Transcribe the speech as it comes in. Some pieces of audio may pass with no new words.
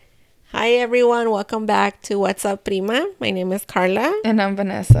Hi everyone, welcome back to What's Up Prima. My name is Carla. And I'm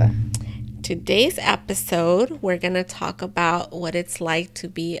Vanessa. Today's episode, we're going to talk about what it's like to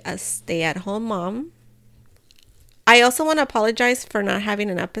be a stay-at-home mom. I also want to apologize for not having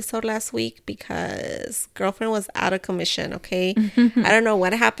an episode last week because girlfriend was out of commission, okay? I don't know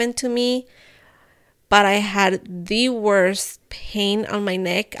what happened to me, but I had the worst pain on my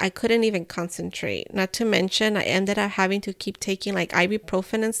neck. I couldn't even concentrate. Not to mention, I ended up having to keep taking like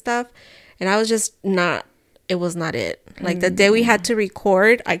ibuprofen and stuff. And I was just not, it was not it. Like the day we had to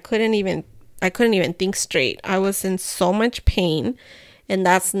record, I couldn't even think straight. I was in so much pain. And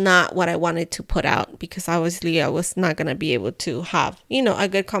that's not what I wanted to put out because obviously I was not going to be able to have, a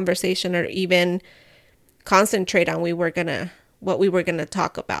good conversation or even concentrate on what we were going to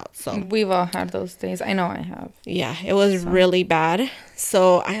talk about. So we've all had those days. I know I have. Yeah, it was really bad.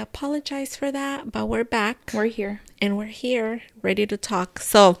 So I apologize for that, but we're back. We're here. And we're here ready to talk.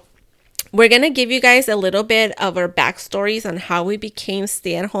 So we're going to give you guys a little bit of our backstories on how we became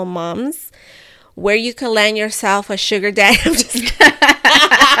stay-at-home moms, where you can land yourself a sugar daddy.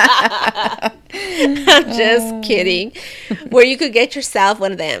 I'm just kidding. Where you could get yourself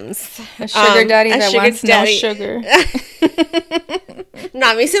one of them. A sugar daddy that wants no sugar.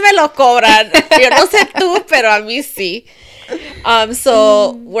 No, a mí sí me lo cobran. Yo no sé tú, pero a mí sí.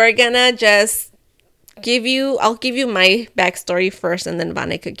 So we're gonna just I'll give you my backstory first, and then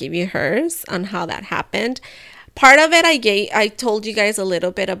Vane could give you hers on how that happened. Part of it I told you guys a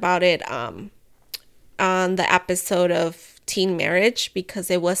little bit about it on the episode of teen marriage because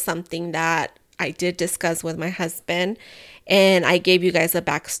it was something that I did discuss with my husband, and I gave you guys a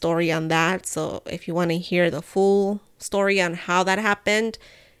backstory on that. So if you want to hear the full story on how that happened,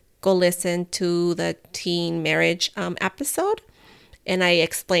 go listen to the teen marriage episode, and I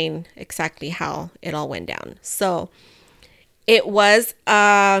explain exactly how it all went down. So it was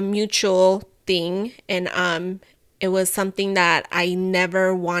a mutual thing, and it was something that I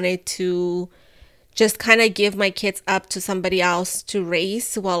never wanted to just kind of give my kids up to somebody else to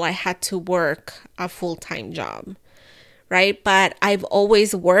raise while I had to work a full-time job, right? But I've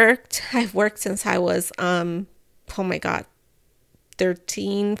always worked. I've worked since I was,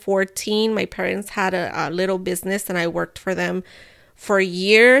 13, 14. My parents had a little business and I worked for them for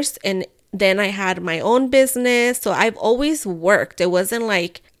years. And then I had my own business. So I've always worked. It wasn't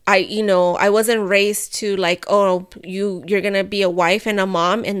like I wasn't raised to like, oh, you're going to be a wife and a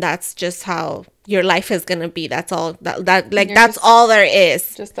mom and that's just how your life is going to be. That's all that's all there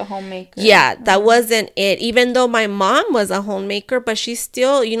is. Just a homemaker. Yeah, that wasn't it. Even though my mom was a homemaker, but she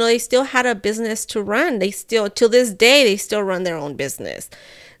still, they still had a business to run. They still, till this day, they still run their own business.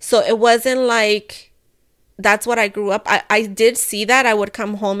 So it wasn't like that's what I grew up. I did see that. I would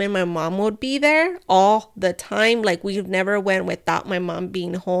come home and my mom would be there all the time. Like we never went without my mom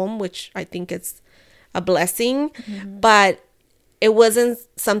being home, which I think it's a blessing. Mm-hmm. But it wasn't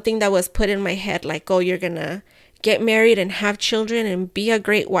something that was put in my head like, oh, you're going to get married and have children and be a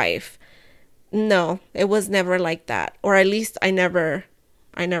great wife. No, it was never like that. Or at least I never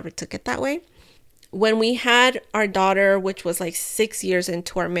took it that way. When we had our daughter, which was like 6 years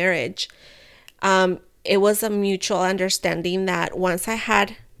into our marriage, it was a mutual understanding that once I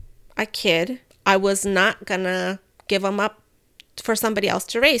had a kid, I was not gonna give them up for somebody else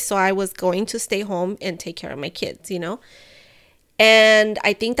to raise. So I was going to stay home and take care of my kids, And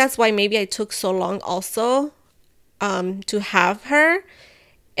I think that's why maybe I took so long also to have her.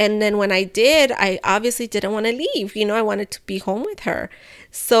 And then when I did, I obviously didn't want to leave. I wanted to be home with her.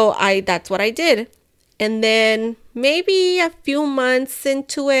 So that's what I did. And then maybe a few months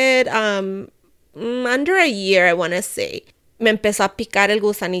into it, under a year, I want to say, me empezó a picar el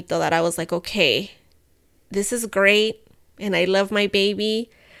gusanito that I was like, okay, this is great and I love my baby,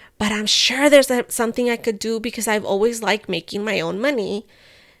 but I'm sure there's something I could do because I've always liked making my own money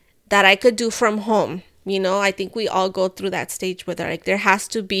that I could do from home. I think we all go through that stage where there has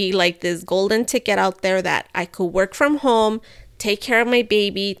to be like this golden ticket out there that I could work from home, take care of my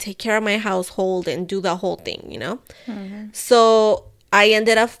baby, take care of my household and do the whole thing, Mm-hmm. So I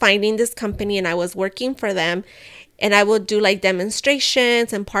ended up finding this company and I was working for them and I would do like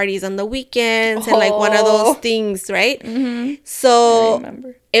demonstrations and parties on the weekends and like one of those things, right? Mm-hmm.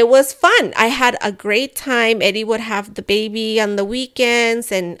 So it was fun. I had a great time. Eddie would have the baby on the weekends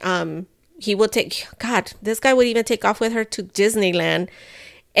and he would this guy would even take off with her to Disneyland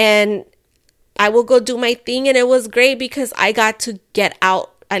and I would go do my thing and it was great because I got to get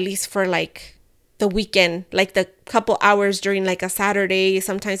out at least for like the weekend, like the couple hours during like a Saturday.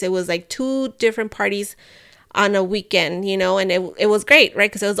 Sometimes it was like 2 different parties on a weekend, and it was great,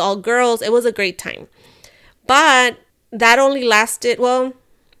 right? Because it was all girls. It was a great time. But that only lasted,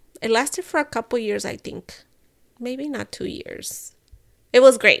 it lasted for a couple years, I think. Maybe not 2 years. It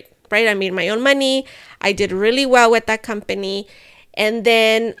was great, right? I made my own money. I did really well with that company. And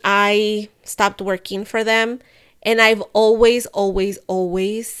then I stopped working for them. And I've always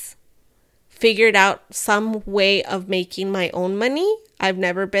figured out some way of making my own money. I've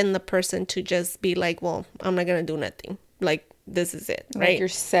never been the person to just be like, well, I'm not going to do nothing. Like, this is it, right? Like you're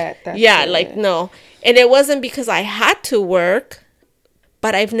set. Yeah, like, no. And it wasn't because I had to work,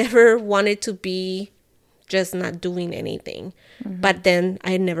 but I've never wanted to be just not doing anything. Mm-hmm. But then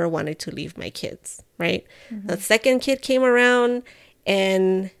I never wanted to leave my kids, right? Mm-hmm. The second kid came around,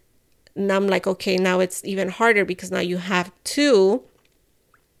 and now I'm like, okay, now it's even harder because now you have two.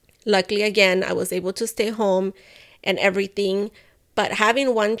 Luckily, again, I was able to stay home and everything. But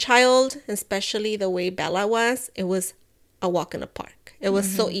having one child, especially the way Bella was, it was a walk in the park. It was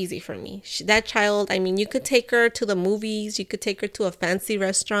so easy for me. That child, I mean, you could take her to the movies. You could take her to a fancy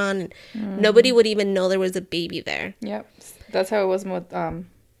restaurant. And nobody would even know there was a baby there. Yep. That's how it was with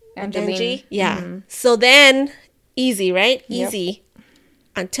Angeline. Yeah. Mm-hmm. So then, easy, right? Easy. Yep.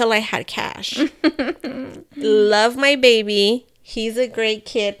 Until I had cash. Love my baby. He's a great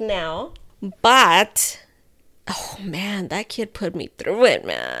kid now. But, oh man, that kid put me through it,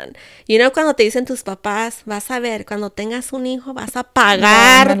 man. You know, cuando te dicen tus papás, vas a ver, cuando tengas un hijo, vas a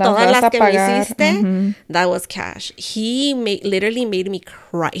pagar todas las que me hiciste. Mm-hmm. That was Cash. He literally made me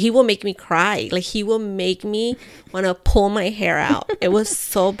cry. He will make me cry. Like, he will make me want to pull my hair out. It was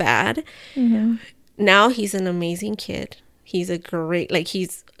so bad. Mm-hmm. Now he's an amazing kid. He's a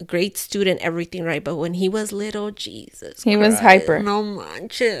great student, everything, right? But when he was little, Jesus he Christ, was hyper. No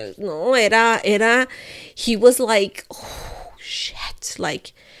manches. No, he was like, oh, shit.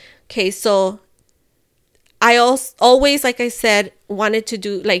 Like, okay, so I always, like I said, wanted to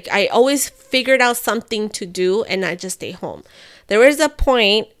do, like, I always figured out something to do and I just stay home. There was a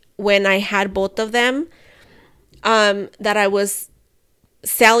point when I had both of them that I was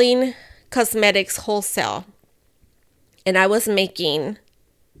selling cosmetics wholesale. And I was making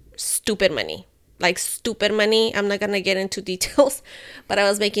stupid money. Like, stupid money. I'm not going to get into details, but I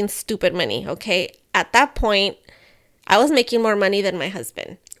was making stupid money, okay? At that point, I was making more money than my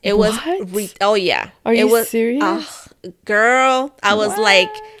husband. It was... oh, yeah. Are you serious? Girl, I was like,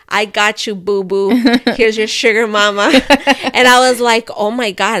 I got you, boo-boo. Here's your sugar mama. And I was like, oh,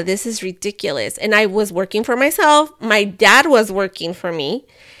 my God, this is ridiculous. And I was working for myself. My dad was working for me.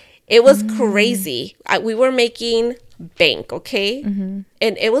 It was crazy. We were making... bank, okay? Mm-hmm.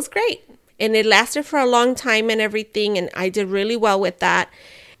 And it was great. And it lasted for a long time and everything. And I did really well with that.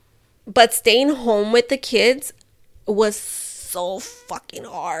 But staying home with the kids was so fucking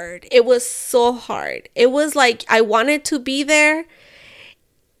hard. It was so hard. It was like I wanted to be there.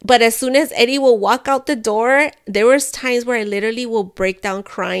 But as soon as Eddie will walk out the door, there was times where I literally will break down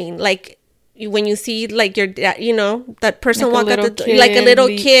crying. Like, when you see, like, your dad, you know, that person like walk out the door, like a little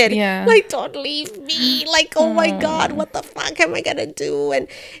kid, yeah. Like, don't leave me. Like, oh my God, what the fuck am I gonna do? And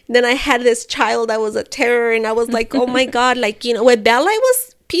then I had this child that was a terror, and I was like, oh my God, like, you know, with Bella, it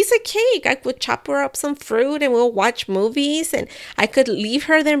was piece of cake. I would chop her up some fruit and we'll watch movies, and I could leave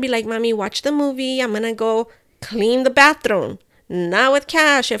her there and be like, Mommy, watch the movie. I'm gonna go clean the bathroom. Not with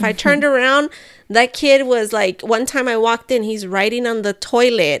Cash. If I turned around, that kid was like, one time I walked in, he's riding on the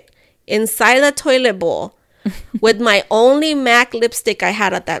toilet, inside the toilet bowl with my only MAC lipstick I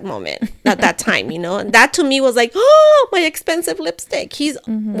had at that moment, at that time, you know. And that to me was like, oh, my expensive lipstick. He's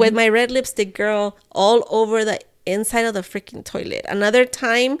with my red lipstick, girl, all over the inside of the freaking toilet. Another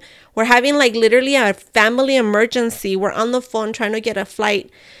time, we're having like literally a family emergency. We're on the phone trying to get a flight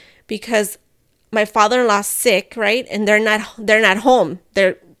because my father-in-law's sick, right? And they're not home.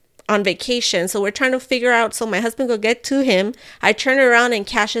 They're on vacation. So we're trying to figure out, so my husband go get to him. I turn around and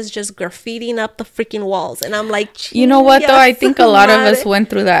Cash is just graffitiing up the freaking walls. And I'm like, you know what though? I think a lot of us went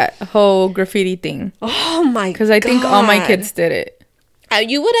through that whole graffiti thing. Oh my God. Because I think all my kids did it.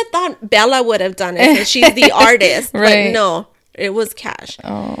 You would have thought Bella would have done it. She's the artist. Right. But no, it was Cash.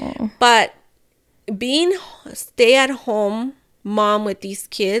 Oh. But being stay-at-home mom with these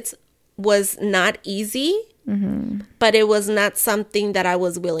kids was not easy. Mm-hmm. But it was not something that I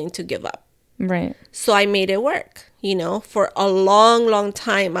was willing to give up. Right. So I made it work. You know, for a long, long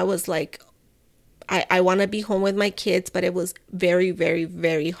time, I was like, I want to be home with my kids, but it was very, very,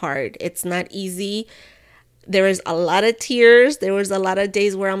 very hard. It's not easy. There was a lot of tears. There was a lot of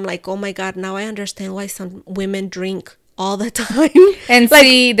days where I'm like, oh my God, now I understand why some women drink all the time. And like,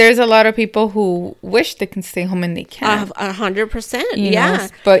 see, there's a lot of people who wish they can stay home and they can't. 100%. Yeah. Know?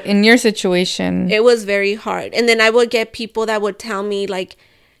 But in your situation, it was very hard. And then I would get people that would tell me like,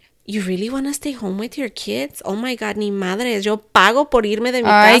 you really want to stay home with your kids? Oh my God, ni madres. Yo pago por irme de mi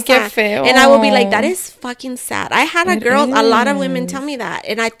Ay, casa. qué feo. And I will be like, that is fucking sad. I had a lot of women is. tell me that.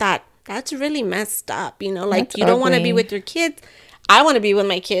 And I thought, that's really messed up. You know, like, That's you don't want to be ugly. with your kids. I want to be with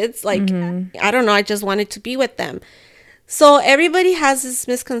my kids. Like, I don't know. I just wanted to be with them. So everybody has this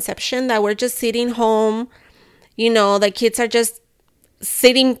misconception that we're just sitting home. You know, the kids are just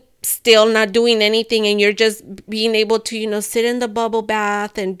sitting still, not doing anything, and you're just being able to, you know, sit in the bubble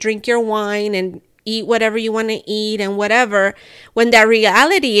bath and drink your wine and eat whatever you want to eat and whatever, when the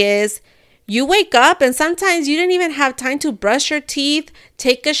reality is you wake up and sometimes you didn't even have time to brush your teeth,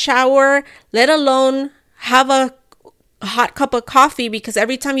 take a shower, let alone have a hot cup of coffee, because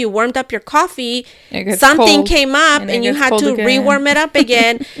every time you warmed up your coffee, It gets something cold, came up and you gets had cold to again. rewarm it up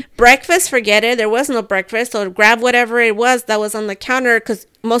again. Breakfast, forget it. There was no breakfast. So grab whatever it was that was on the counter, because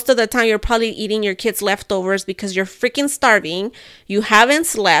most of the time you're probably eating your kids' leftovers because you're freaking starving. You haven't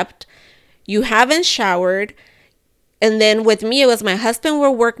slept. You haven't showered. And then with me, it was my husband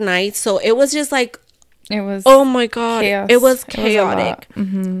would work nights. So it was just like, It was. oh my God, chaos. it was It was a lot.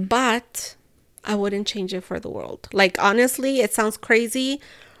 chaotic. But I wouldn't change it for the world. Like, honestly, it sounds crazy,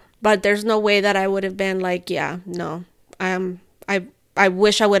 but there's no way that I would have been like, yeah, no. I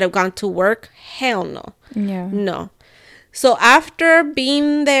wish I would have gone to work. Hell no. Yeah. No. So after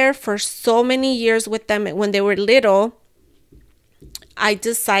being there for so many years with them when they were little, I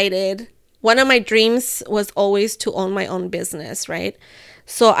decided one of my dreams was always to own my own business, right?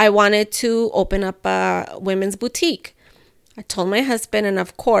 So I wanted to open up a women's boutique. I told my husband, and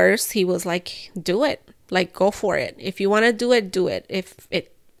of course he was like, do it. Like, go for it. If you want to do it, do it. If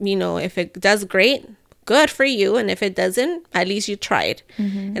it, you know, if it does great, good for you. And if it doesn't, at least you tried.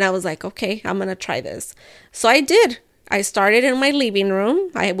 And I was like, okay, I'm going to try this. So I did. I started in my living room.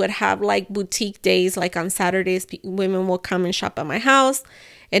 I would have like boutique days, like on Saturdays, women will come and shop at my house.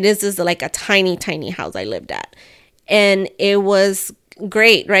 And this is like a tiny, tiny house I lived at. And it was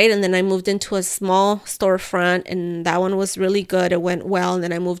great, right? And then I moved into a small storefront, and that one was really good. It went well. And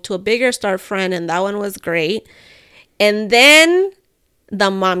then I moved to a bigger storefront, and that one was great. And then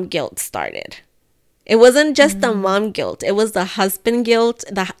the mom guilt started. It wasn't just the mom guilt. It was the husband guilt,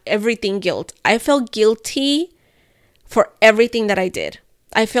 the everything guilt. I felt guilty for everything that I did.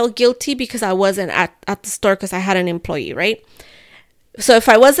 I felt guilty because I wasn't at the store because I had an employee, right? So if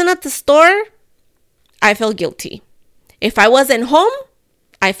I wasn't at the store, I felt guilty. If I wasn't home,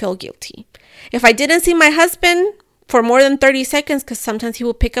 I felt guilty. If I didn't see my husband for more than 30 seconds, because sometimes he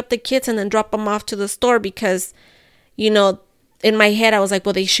would pick up the kids and then drop them off to the store because, you know, in my head, I was like,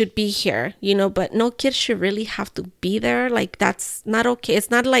 well, they should be here, you know, but no kid should really have to be there. Like, that's not okay.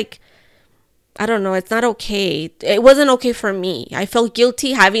 It's not like, I don't know. It's not okay. It wasn't okay for me. I felt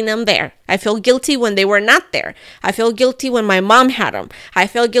guilty having them there. I felt guilty when they were not there. I felt guilty when my mom had them. I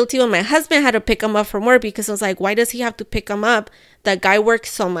felt guilty when my husband had to pick them up from work, because I was like, why does he have to pick them up? That guy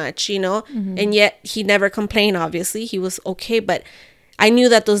works so much, you know? And yet he never complained, obviously. He was okay. But I knew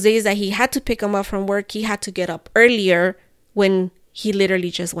that those days that he had to pick them up from work, he had to get up earlier when he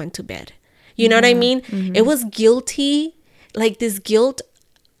literally just went to bed. You know what I mean? It was guilty, like this guilt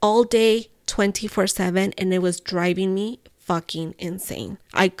all day, 24/7, and it was driving me fucking insane.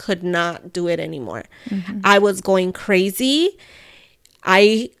 I could not do it anymore. I was going crazy.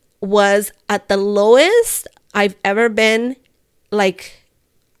 I was at the lowest I've ever been. Like,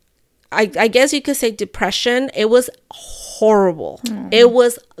 I guess you could say depression. It was horrible. It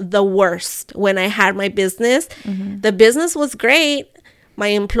was the worst when I had my business. The business was great. My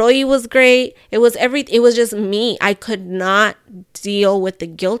employee was great. It was just me. I could not deal with the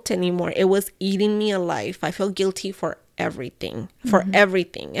guilt anymore. It was eating me alive. I felt guilty for everything,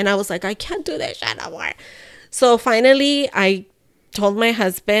 And I was like, I can't do this shit no more. So finally, I told my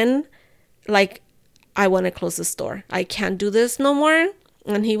husband, like, I want to close the store. I can't do this no more.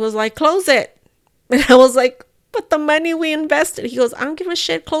 And he was like, close it. And I was like, but the money we invested. He goes, I don't give a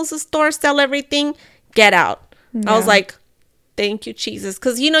shit. Close the store, sell everything, get out. I was like, thank you, Jesus.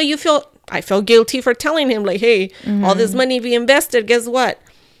 Because, you know, I feel guilty for telling him, like, hey, all this money we invested, guess what?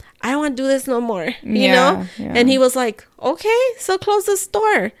 I don't want to do this no more, you know? Yeah. And he was like, okay, so close the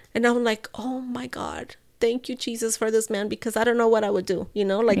store. And I'm like, oh my God, thank you, Jesus, for this man, because I don't know what I would do, you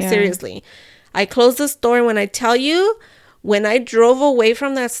know? Like, seriously. I closed the store, and when I tell you, when I drove away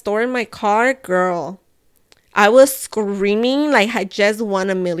from that store in my car, girl, I was screaming like I just won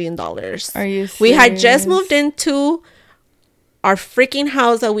 $1 million. Are you serious? We had just moved into our freaking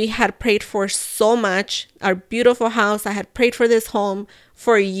house that we had prayed for so much. Our beautiful house. I had prayed for this home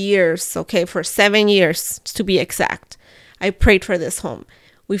for years, okay? For 7 years, to be exact. I prayed for this home.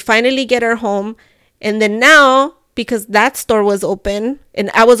 We finally get our home. And then now because that store was open and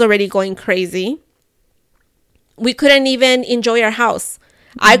I was already going crazy. We couldn't even enjoy our house.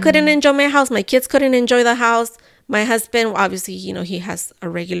 I couldn't enjoy my house. My kids couldn't enjoy the house. My husband, obviously, he has a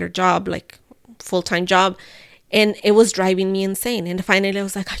regular job, like full-time job. And it was driving me insane. And finally, I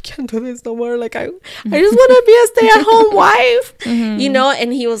was like, I can't do this no more. Like, I just want to be a stay-at-home wife,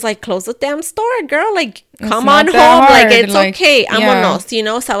 And he was like, close the damn store, girl. Like, come on home. Like, it's okay.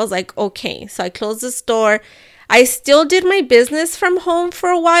 Vámonos, So I was like, okay. So I closed the store. I still did my business from home for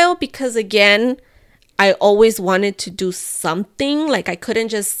a while because, again, I always wanted to do something. Like, I couldn't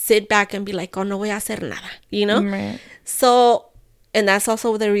just sit back and be like, oh, no voy a hacer nada, Right. So, and that's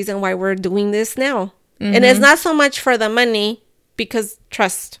also the reason why we're doing this now. And it's not so much for the money because,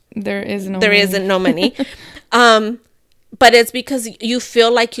 trust, there isn't no money. But it's because you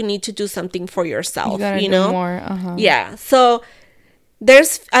feel like you need to do something for yourself, you know? Do more. Yeah. So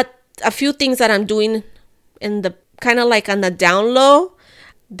there's a few things that I'm doing in the kind of like on the down low.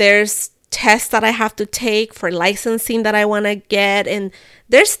 There's tests that I have to take for licensing that I want to get. And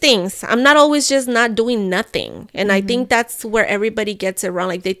there's things. I'm not always just not doing nothing. And I think that's where everybody gets it wrong.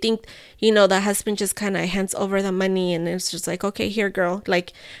 Like, they think, the husband just kind of hands over the money and it's just like, okay, here, girl,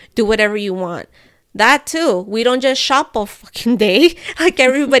 like, do whatever you want. That too. We don't just shop all fucking day like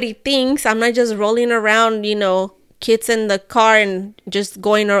everybody thinks. I'm not just rolling around, kids in the car and just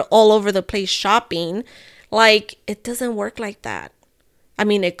going all over the place shopping. Like, it doesn't work like that. I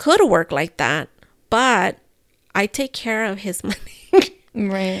mean, it could work like that, but I take care of his money.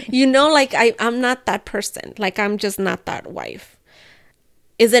 Right. Like, I'm not that person. Like, I'm just not that wife.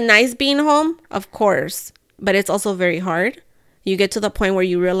 Is it nice being home? Of course. But it's also very hard. You get to the point where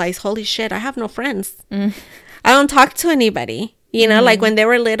you realize, holy shit, I have no friends. I don't talk to anybody. Like when they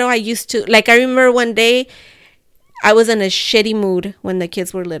were little, I used to, like, I remember one day I was in a shitty mood when the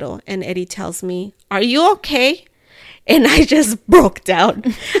kids were little. And Eddie tells me, are you okay? And I just broke down.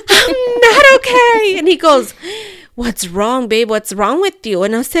 I'm not okay. And he goes, what's wrong, babe? What's wrong with you?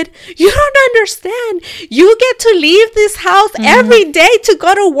 And I said, you don't understand. You get to leave this house every day to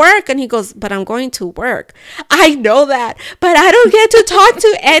go to work. And he goes, but I'm going to work. I know that. But I don't get to talk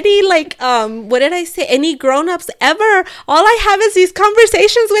to any, like, what did I say? Any grown-ups ever. All I have is these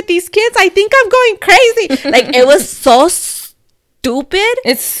conversations with these kids. I think I'm going crazy. Like, it was so stupid.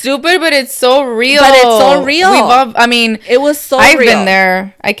 It's stupid, but it's so real. I mean, it was so real. I've been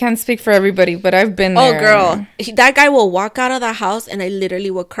there. I can't speak for everybody, but I've been there. Oh, girl. That guy will walk out of the house and I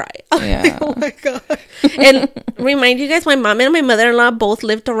literally would cry. Yeah. Oh, my God. And remind you guys, my mom and my mother-in-law both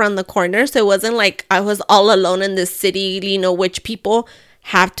lived around the corner. So it wasn't like I was all alone in this city, which people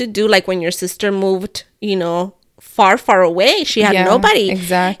have to do. Like when your sister moved, far away, she had nobody,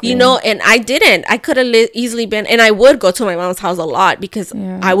 exactly, and I didn't. I could have easily been, and I would go to my mom's house a lot because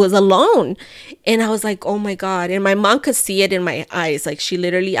I was alone, and I was like, oh my God. And my mom could see it in my eyes. Like, she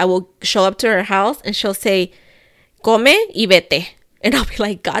literally, I will show up to her house and she'll say, come y vete. And I'll be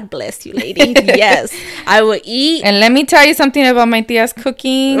like, God bless you, lady. Yes, I will eat. And let me tell you something about my tia's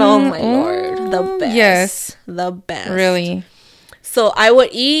cooking. Oh my Lord, the best. Yes, the best, really. So I would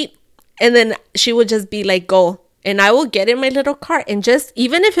eat, and then she would just be like, go. And I will get in my little car and just,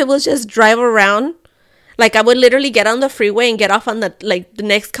 even if it was just drive around, like I would literally get on the freeway and get off on the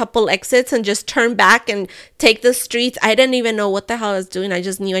next couple exits and just turn back and take the streets. I didn't even know what the hell I was doing. I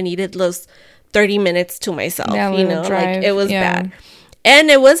just knew I needed those 30 minutes to myself, drive. Like it was bad.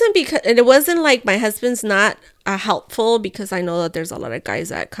 And it wasn't like my husband's not helpful, because I know that there's a lot of guys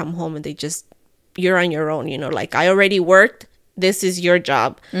that come home and you're on your own, like I already worked. This is your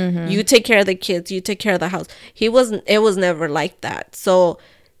job. You take care of the kids. You take care of the house. It was never like that. So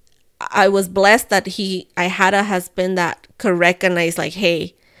I was blessed that I had a husband that could recognize, like,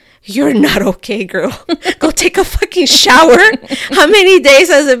 hey, you're not okay, girl. Go take a fucking shower. How many days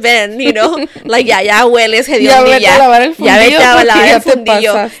has it been? Like, ya hueles, ya vete a lavar el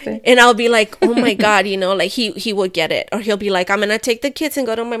fundillo. And I'll be like, oh my God, like he would get it. Or he'll be like, I'm going to take the kids and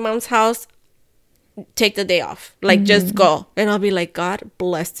go to my mom's house. Take the day off, like just go. And I'll be like, God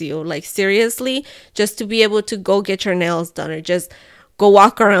bless you, like seriously, just to be able to go get your nails done or just go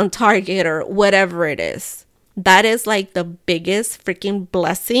walk around Target or whatever it is. That is like the biggest freaking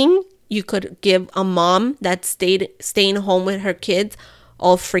blessing you could give a mom that's staying home with her kids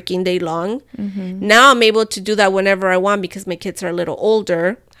all freaking day long. Now I'm able to do that whenever I want because my kids are a little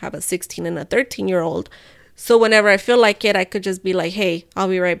older. I have a 16 and a 13-year-old. So whenever I feel like it, I could just be like, hey, I'll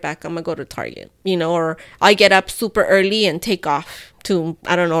be right back. I'm going to go to Target, or I get up super early and take off to,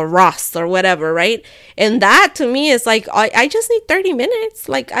 I don't know, Ross or whatever, right? And that to me is like, I just need 30 minutes.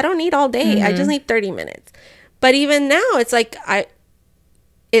 Like, I don't need all day. I just need 30 minutes. But even now, it's like,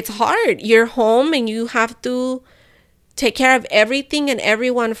 it's hard. You're home and you have to take care of everything and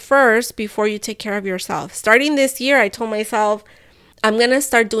everyone first before you take care of yourself. Starting this year, I told myself, I'm going to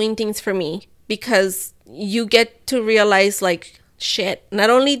start doing things for me, because you get to realize, like, shit,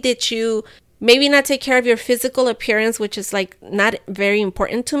 not only did you maybe not take care of your physical appearance, which is like not very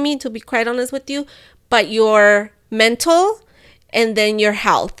important to me, to be quite honest with you, but your mental and then your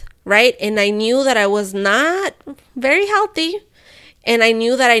health, right? And I knew that I was not very healthy, and I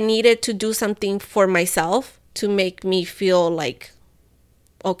knew that I needed to do something for myself to make me feel like,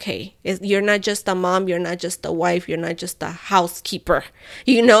 okay, you're not just a mom, you're not just a wife, you're not just a housekeeper,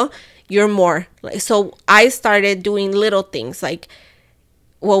 you're more. So I started doing little things like,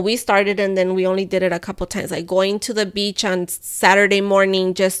 well, we started and then we only did it a couple times, like going to the beach on Saturday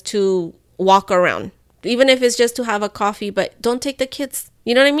morning just to walk around, even if it's just to have a coffee, but don't take the kids.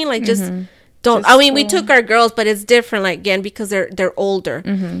 You know what I mean? Like, just don't. I mean, we took our girls, but it's different, like, again, because they're older.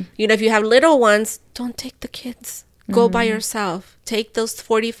 If you have little ones, don't take the kids. Go by yourself. Take those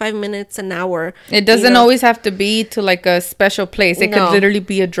 45 minutes, an hour. It doesn't always have to be to like a special place. It could literally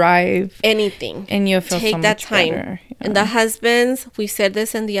be a drive. Anything. And you'll feel take so that much time. better. Yeah. And the husbands, we said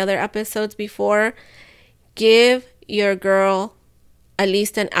this in the other episodes before, give your girl at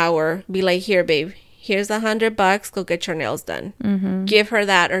least an hour. Be like, here, babe, here's $100. Go get your nails done. Give her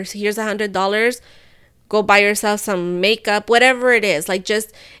that. Or here's $100. Go buy yourself some makeup, whatever it is. Like,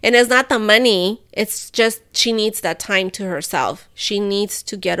 just, and it's not the money. It's just she needs that time to herself. She needs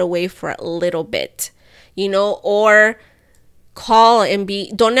to get away for a little bit, or call and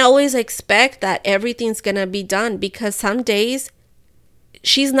don't always expect that everything's going to be done, because some days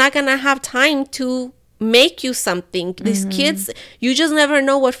she's not going to have time to make you something. These kids, you just never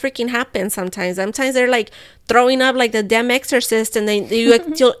know what freaking happens sometimes. Sometimes they're like throwing up like the damn exorcist, and then you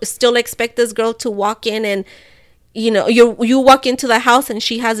still expect this girl to walk in and, you walk into the house and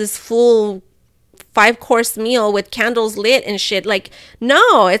she has this full 5-course meal with candles lit and shit. Like,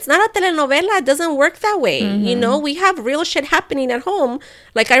 no, it's not a telenovela. It doesn't work that way. We have real shit happening at home.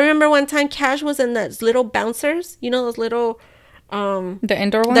 Like, I remember one time Cash was in those little bouncers, those little... the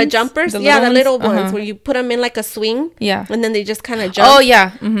indoor ones, the jumpers, the little ones where you put them in like a swing, and then they just kind of jump. Oh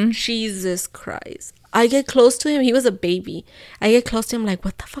yeah. Jesus Christ! I get close to him. He was a baby. I get close to him, like,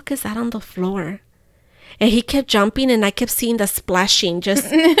 what the fuck is that on the floor? And he kept jumping, and I kept seeing the splashing. Just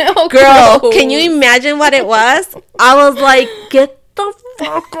girl, can you imagine what it was? I was like, get the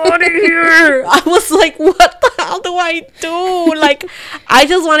fuck out of here. I was like, what the hell do I do? Like, I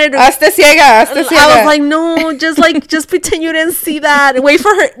just wanted to Hazte ciega. I was like, no, just pretend you didn't see that. Wait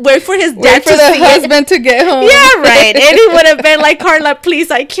for his dad Wait for the husband to get home. Yeah, right. And he would have been like, Carla,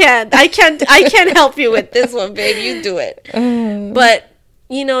 please, I can't help you with this one, babe. You do it. But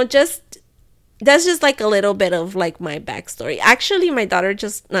that's just like a little bit of like my backstory. Actually, my daughter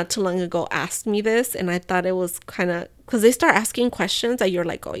just not too long ago asked me this, and I thought it was kind of, because they start asking questions that you're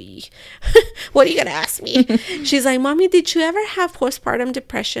like, oh, what are you gonna ask me? She's like, Mommy, did you ever have postpartum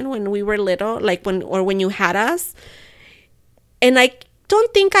depression when we were little, like when you had us? And I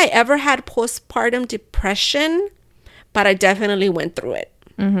don't think I ever had postpartum depression, but I definitely went through it.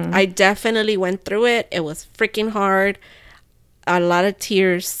 I definitely went through it. It was freaking hard. A lot of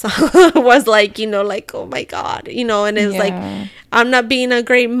tears. Was like, like, oh my God, and it's like, I'm not being a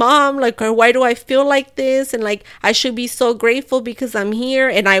great mom, like, or why do I feel like this? And like, I should be so grateful because I'm here,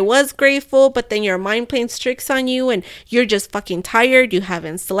 and I was grateful, but then your mind plays tricks on you, and you're just fucking tired. You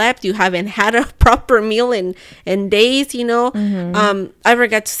haven't slept. You haven't had a proper meal in days, I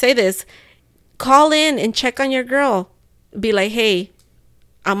forgot to say this. Call in and check on your girl. Be like, hey,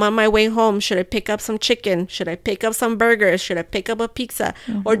 I'm on my way home. Should I pick up some chicken? Should I pick up some burgers? Should I pick up a pizza?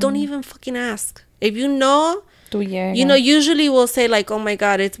 Or don't even fucking ask. If you know, usually we'll say like, oh my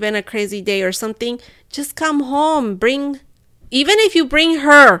God, it's been a crazy day or something. Just come home. Even if you bring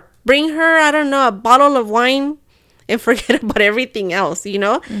her, I don't know, a bottle of wine and forget about everything else,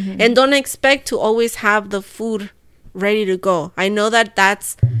 And don't expect to always have the food ready to go. I know that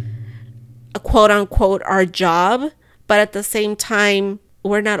that's a quote unquote our job, but at the same time,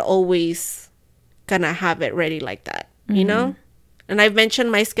 we're not always gonna have it ready like that, And I've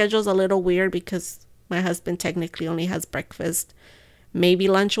mentioned my schedule's a little weird because my husband technically only has breakfast, maybe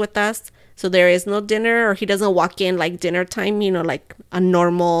lunch with us. So there is no dinner, or he doesn't walk in like dinner time, like a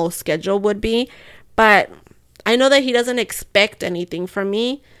normal schedule would be. But I know that he doesn't expect anything from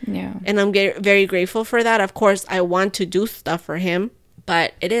me. Yeah. And I'm very grateful for that. Of course, I want to do stuff for him,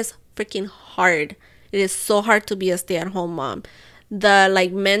 but it is freaking hard. It is so hard to be a stay-at-home mom. The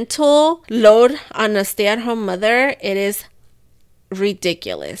like mental load on a stay-at-home mother, it is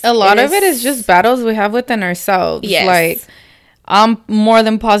ridiculous. A lot of it is just battles we have within ourselves. Yes. Like, I'm more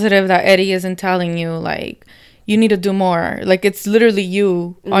than positive that Eddie isn't telling you like, you need to do more. Like, it's literally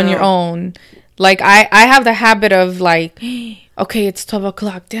you on your own. Like, I have the habit of like, okay, it's 12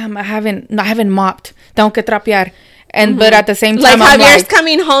 o'clock. Damn, I haven't mopped. Tengo que trapear. And but at the same time, like Javier's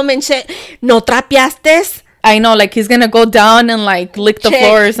coming home and shit. No trapeastes. I know, like, he's gonna go down and like lick the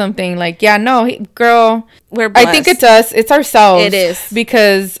floor or something. Like, yeah, no, girl, we're blessed. I think it's us. It's ourselves. It is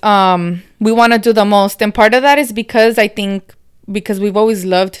because we want to do the most, and part of that is because I think because we've always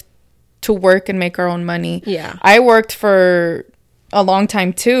loved to work and make our own money. Yeah, I worked for a long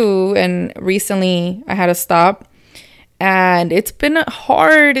time too, and recently I had to stop, and it's been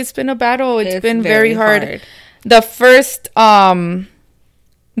hard. It's been a battle. It's been very hard. The first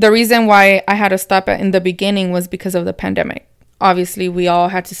the reason why I had to stop in the beginning was because of the pandemic. Obviously, we all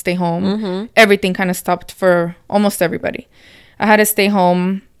had to stay home. Mm-hmm. Everything kind of stopped for almost everybody. I had to stay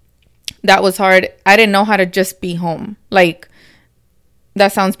home. That was hard. I didn't know how to just be home. Like,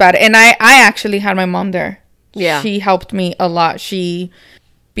 that sounds bad. And I actually had my mom there. Yeah. She helped me a lot.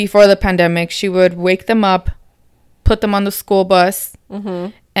 Before the pandemic, she would wake them up, put them on the school bus,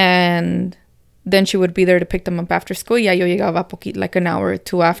 and then she would be there to pick them up after school. Yeah, yo llegaba poquito, like an hour or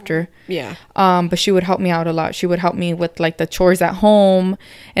two after. Yeah. But she would help me out a lot. She would help me with like the chores at home.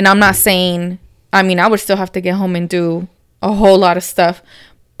 And I'm not saying, I mean, I would still have to get home and do a whole lot of stuff.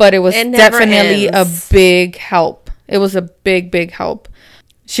 But it was definitely a big help. It was a big, big help.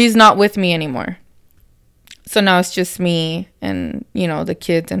 She's not with me anymore. So now it's just me and, you know, the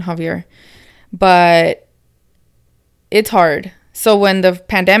kids and Javier. But it's hard. So when the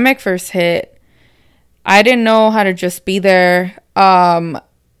pandemic first hit, I didn't know how to just be there.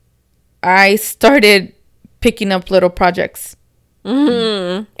 I started picking up little projects.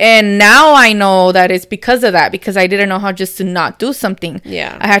 Mm-hmm. And now I know that it's because of that, because I didn't know how just to not do something.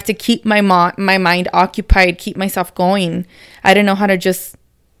 Yeah. I had to keep my mind occupied, keep myself going. I didn't know how to just...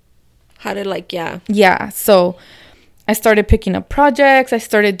 Yeah. So I started picking up projects. I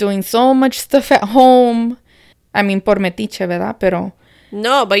started doing so much stuff at home. I mean, por metiche, ¿verdad? Pero...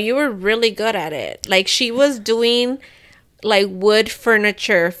 No, but you were really good at it. Like, she was doing like wood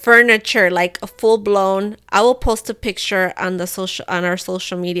furniture, like a full blown. I will post a picture on our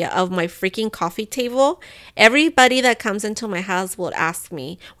social media of my freaking coffee table. Everybody that comes into my house will ask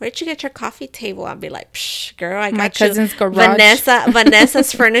me, "Where did you get your coffee table?" I'll be like, "Psh, girl, I got my cousin's garage.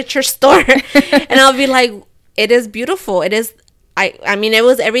 Vanessa's furniture store." And I'll be like, "It is beautiful. It is." I mean, it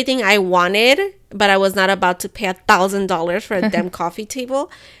was everything I wanted, but I was not about to pay $1,000 for a damn coffee table.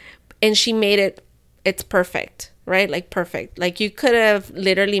 And she made it, it's perfect, right? Like, perfect. Like, you could have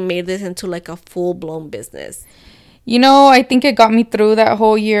literally made this into like a full-blown business. You know, I think it got me through that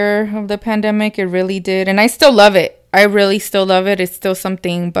whole year of the pandemic. It really did. And I still love it. I really still love it. It's still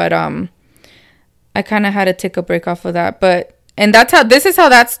something, but I kind of had to take a break off of that. And this is how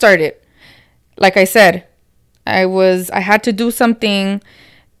that started. Like I said, I had to do something,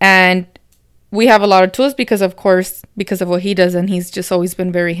 and we have a lot of tools because of what he does, and he's just always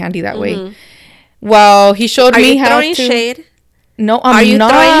been very handy that way. Well, he showed me how to... Are you throwing shade? No, I'm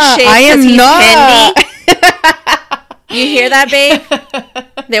not. I am not. You hear that, babe?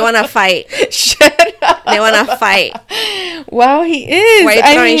 They want to fight. Shut up. They want to fight. Wow, he is. Why are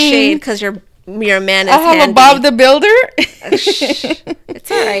you throwing shade? Because your man is handy. I have a Bob the Builder.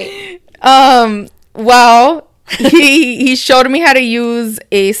 It's all right. Well, he showed me how to use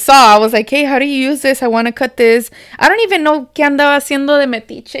a saw. I was like, hey, how do you use this? I want to cut this. I don't even know qué andaba haciendo de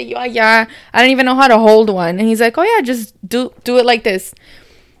metiche yo allá. I don't even know how to hold one. And he's like, oh yeah, just do it like this.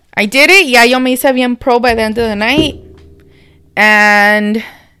 I did it. Ya yo me hice bien pro by the end of the night. And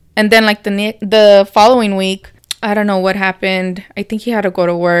then like the following week, I don't know what happened. I think he had to go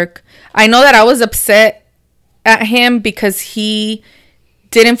to work. I know that I was upset at him because he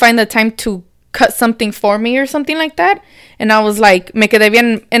didn't find the time to cut something for me or something like that. And I was like, me quedé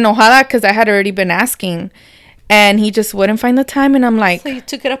bien enojada because I had already been asking. And he just wouldn't find the time. And I'm like... So you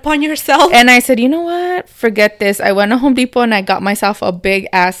took it upon yourself? And I said, you know what? Forget this. I went to Home Depot and I got myself a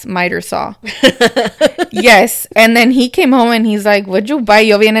big-ass miter saw. Yes. And then he came home and he's like, what'd you buy?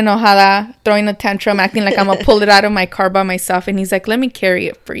 Yo bien enojada, throwing a tantrum, acting like I'm going to pull it out of my car by myself. And he's like, let me carry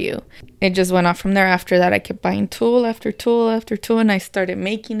it for you. It just went off from there. After that, I kept buying tool after tool after tool. And I started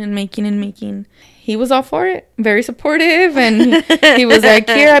making and making and making. He was all for it, very supportive, and he was like,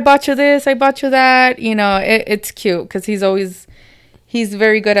 here, I bought you this, I bought you that. You know, it's cute because he's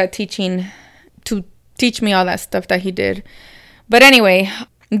very good at teach me all that stuff that he did. But anyway,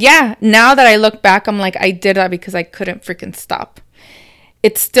 yeah, now that I look back, I'm like, I did that because I couldn't freaking stop.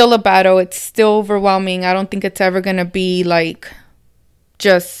 It's still a battle. It's still overwhelming. I don't think it's ever going to be like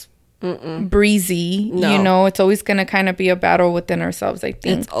just breezy. No. You know, it's always going to kind of be a battle within ourselves, I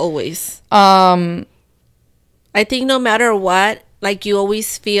think. It's always. I think no matter what, like you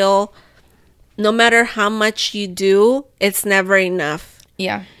always feel, no matter how much you do, it's never enough.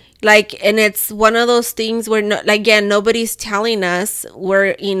 Yeah. Like, and it's one of those things where, no, again, nobody's telling us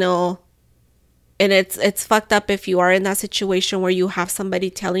where, you know, and it's fucked up if you are in that situation where you have somebody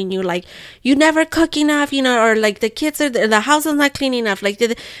telling you, like, you never cook enough, you know, or like the kids are, the house is not clean enough. Like,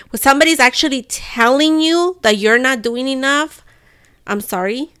 when somebody's actually telling you that you're not doing enough, I'm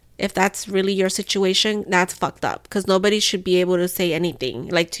sorry. If that's really your situation, that's fucked up, because nobody should be able to say anything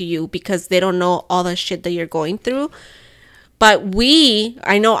like to you because they don't know all the shit that you're going through. But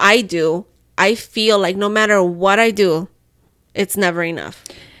I know I do. I feel like no matter what I do, it's never enough.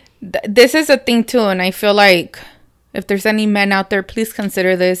 This is a thing too, and I feel like if there's any men out there, please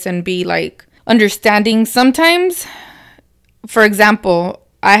consider this and be like understanding. Sometimes, for example,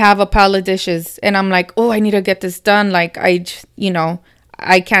 I have a pile of dishes and I'm like, oh, I need to get this done. Like I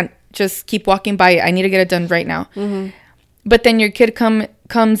can't just keep walking by it. I need to get it done right now. Mm-hmm. But then your kid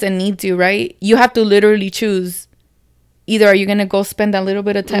comes and needs you, right? You have to literally choose. Either are you going to go spend a little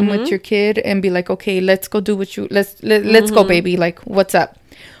bit of time with your kid and be like, okay, let's go do what let's go, baby. Like, what's up?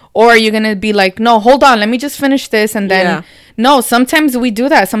 Or are you going to be like, no, hold on. Let me just finish this. And then, no, sometimes we do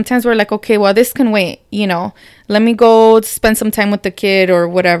that. Sometimes we're like, okay, well, this can wait. You know, let me go spend some time with the kid or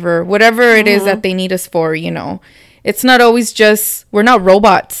whatever it is that they need us for, you know. It's not always just, we're not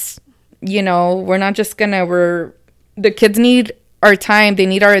robots. You know, we're not just the kids need our time. They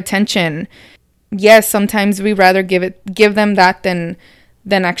need our attention. Yes, sometimes we rather give them that than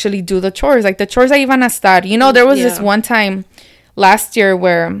actually do the chores. Like the chores I iban a estar. You know, there was this one time last year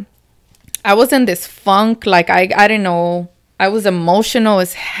where I was in this funk. Like I don't know. I was emotional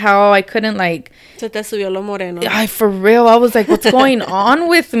as hell. I couldn't like. Se te subió lo moreno. For real. I was like, what's going on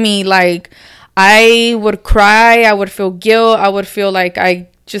with me? Like I would cry. I would feel guilt. I would feel like I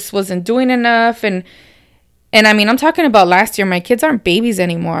just wasn't doing enough. And I mean, I'm talking about last year. My kids aren't babies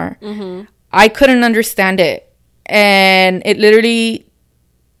anymore. Mm-hmm. I couldn't understand it. And it literally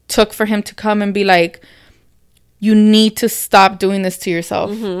took for him to come and be like, you need to stop doing this to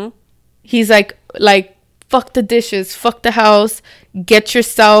yourself. Mm-hmm. He's like, fuck the dishes, fuck the house, get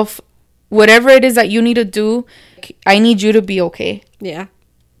yourself, whatever it is that you need to do, I need you to be okay. Yeah.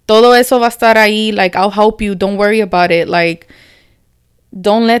 Todo eso va a estar ahí. Like, I'll help you. Don't worry about it. Like,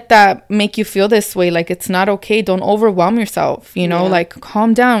 don't let that make you feel this way. Like, it's not okay. Don't overwhelm yourself, you know? Like,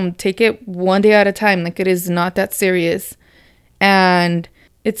 calm down. Take it one day at a time. Like, it is not that serious. And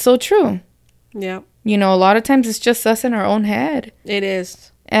it's so true. Yeah. You know, a lot of times it's just us in our own head. It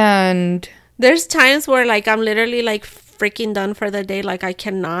is. And there's times where, like, I'm literally, like, freaking done for the day. Like, I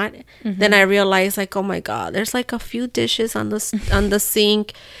cannot. Mm-hmm. Then I realize, like, oh, my God, there's, like, a few dishes on the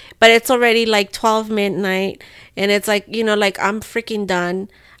sink. But it's already like 12 midnight and it's like, you know, like I'm freaking done.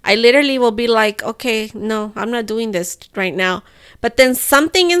 I literally will be like, okay, no, I'm not doing this right now. But then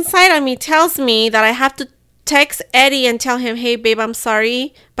something inside of me tells me that I have to text Eddie and tell him, hey, babe, I'm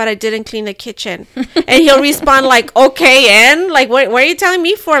sorry, but I didn't clean the kitchen. And he'll respond like, okay, and like, what are you telling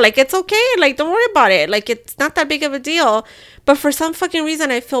me for? Like, it's okay. Like, don't worry about it. Like, it's not that big of a deal. But for some fucking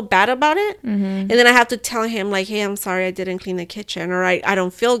reason, I feel bad about it. Mm-hmm. And then I have to tell him, like, hey, I'm sorry, I didn't clean the kitchen, or I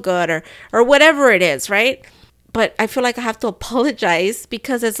don't feel good, or whatever it is, right? But I feel like I have to apologize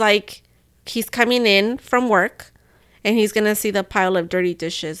because it's like he's coming in from work and he's going to see the pile of dirty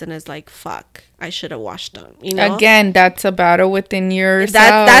dishes and it's like, fuck, I should have washed them, you know? Again, that's a battle within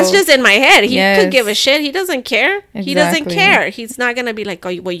yourself. That's just in my head. He could give a shit. He doesn't care. Exactly. He doesn't care. He's not going to be like,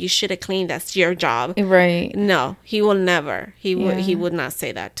 oh, well, you should have cleaned. That's your job. Right. No, he will never. He would not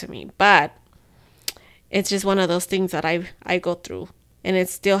say that to me. But it's just one of those things that I go through and it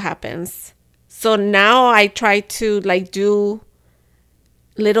still happens. So now I try to like do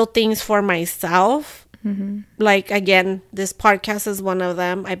little things for myself. Mm-hmm. Like, again, this podcast is one of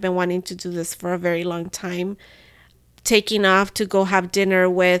them. I've been wanting to do this for a very long time. Taking off to go have dinner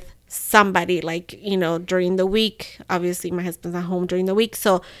with somebody, like, you know, during the week. Obviously, my husband's at home during the week.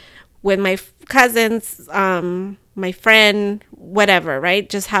 So with my cousins, my friend, whatever, right?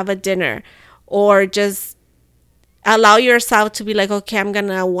 Just have a dinner. Or just allow yourself to be like, okay, I'm going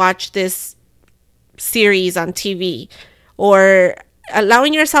to watch this series on TV. Or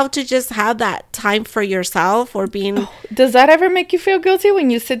allowing yourself to just have that time for yourself, or being... Does that ever make you feel guilty when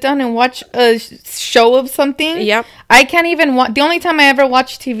you sit down and watch a show of something? Yep. I can't even watch... The only time I ever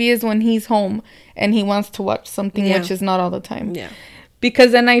watch TV is when he's home and he wants to watch something, which is not all the time. Yeah.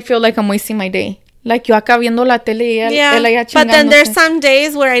 Because then I feel like I'm wasting my day. Like, yo acá viendo la tele. But then there's some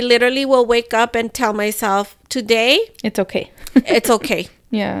days where I literally will wake up and tell myself, today... It's okay. It's okay.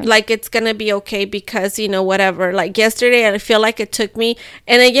 Yeah. Like, it's going to be okay because, you know, whatever. Like, yesterday, I feel like it took me...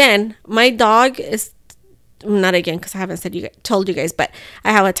 And again, my dog is not again, because I haven't told you guys, but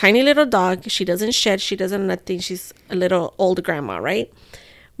I have a tiny little dog. She doesn't shed. She doesn't nothing. She's a little old grandma, right?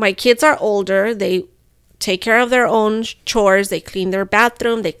 My kids are older. They take care of their own chores. They clean their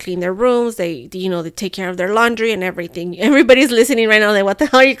bathroom. They clean their rooms. They take care of their laundry and everything. Everybody's listening right now. Like, what the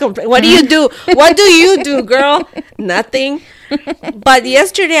hell are you complaining? What do you do? What do you do, girl? Nothing. But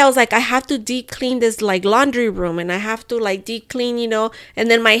yesterday I was like, I have to deep clean this like laundry room, and I have to like deep clean,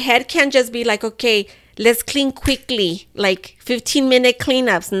 and then my head can't just be like, okay, let's clean quickly, like 15-minute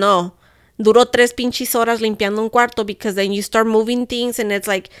cleanups. No. Duró 3 pinches horas limpiando un cuarto, because then you start moving things, and it's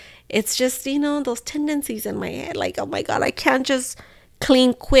like, it's just, those tendencies in my head. Like, oh my God, I can't just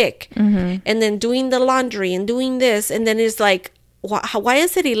clean quick. Mm-hmm. And then doing the laundry and doing this. And then it's like, why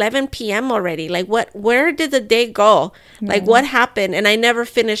is it 11 p.m. already? Like, where did the day go? Like, what happened? And I never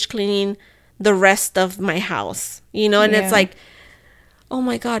finished cleaning the rest of my house, and it's like, oh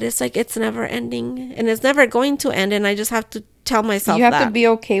my God, it's like, it's never ending, and it's never going to end. And I just have to tell myself you have to be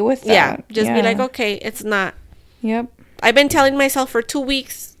okay with that. Yeah, just be like, okay, it's not. Yep. I've been telling myself for 2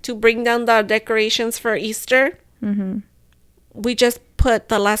 weeks to bring down the decorations for Easter. Mm-hmm. We just put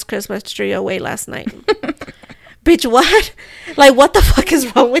the last Christmas tree away last night. Bitch, what? Like, what the fuck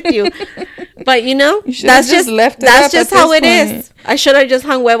is wrong with you? But that's just how it is. I should have just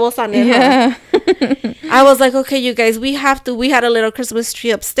hung huevos on it. Yeah. Huh? I was like, okay, you guys, we had a little Christmas tree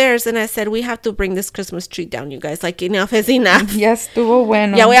upstairs, and I said, we have to bring this Christmas tree down, you guys. Like, enough is enough. Ya estuvo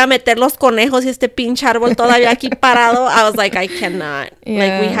bueno. Ya voy a meter los conejos y este pinche árbol todavía aquí parado. I was like, I cannot.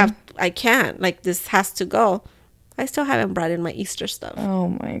 Yeah. I can't. Like, this has to go. I still haven't brought in my Easter stuff. Oh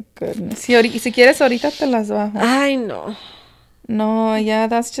my goodness. Si quieres ahorita te las bajo. I know. No, yeah,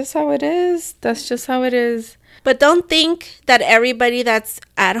 that's just how it is. That's just how it is. But don't think that everybody that's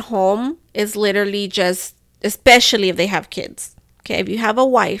at home is literally just, especially if they have kids. Okay, if you have a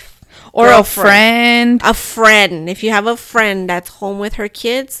wife or a friend. If you have a friend that's home with her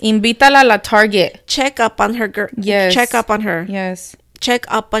kids, invítala a la Target. Check up on her girl. Yes. Check up on her. Yes. Check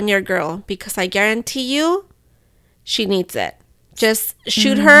up on your girl, because I guarantee you, she needs it. Just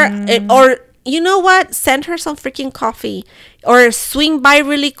shoot her, or you know what? Send her some freaking coffee, or swing by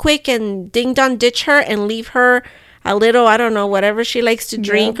really quick and ding dong ditch her and leave her a little, I don't know, whatever she likes to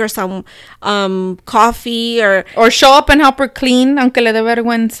drink, or some coffee, or show up and help her clean, aunque le dé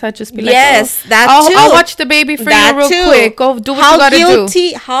vergüenza. Just be like, yes, that too. I'll watch the baby for you real quick. Go do what you gotta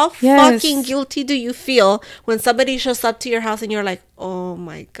do. How fucking guilty do you feel when somebody shows up to your house and you're like, oh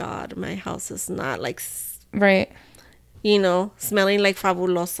my God, my house is not like right. Smelling like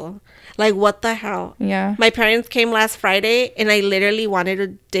fabuloso. Like, what the hell? Yeah. My parents came last Friday, and I literally wanted to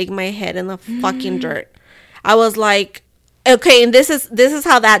dig my head in the fucking dirt. I was like, okay, and this is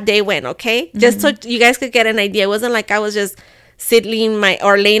how that day went, okay? Just so you guys could get an idea. It wasn't like I was just laying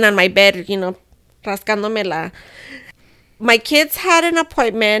on my bed, rascándomela. My kids had an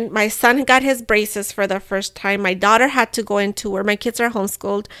appointment. My son got his braces for the first time. My daughter had to go into work. My kids are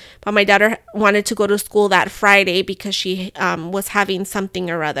homeschooled, but my daughter wanted to go to school that Friday because she was having something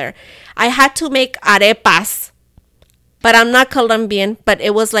or other. I had to make arepas, but I'm not Colombian, but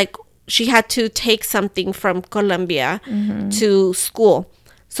it was like she had to take something from Colombia to school.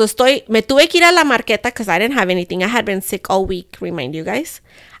 So me tuve que ir a la marqueta because I didn't have anything. I had been sick all week, remind you guys.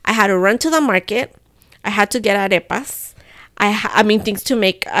 I had to run to the market. I had to get arepas. I mean, things to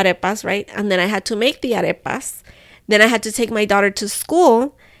make arepas, right? And then I had to make the arepas. Then I had to take my daughter to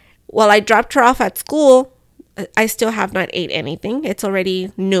school. While I dropped her off at school, I still have not ate anything. It's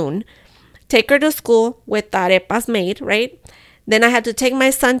already noon. Take her to school with the arepas made, right? Then I had to take my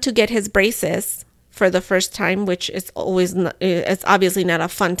son to get his braces for the first time, which is it's obviously not a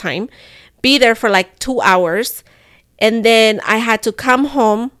fun time. Be there for like 2 hours. And then I had to come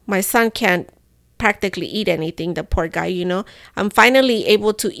home. My son can't practically eat anything, the poor guy, I'm finally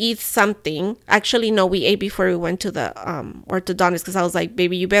able to eat something. Actually, no, we ate before we went to the orthodontist, because I was like,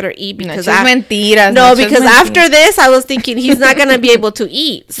 baby, you better eat, because after this I was thinking he's not gonna be able to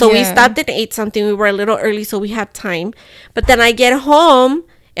eat. So we stopped and ate something. We were a little early, so we had time. But then I get home,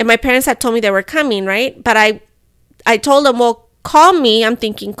 and my parents had told me they were coming, right? But I told them, well, call me. I'm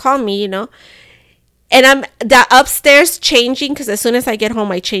thinking, call me, And I'm upstairs changing, because as soon as I get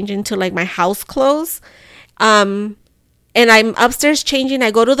home, I change into like my house clothes. And I'm upstairs changing.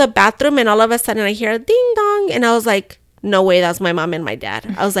 I go to the bathroom, and all of a sudden I hear a ding dong. And I was like, no way, that's my mom and my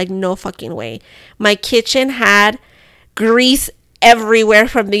dad. I was like, no fucking way. My kitchen had grease everywhere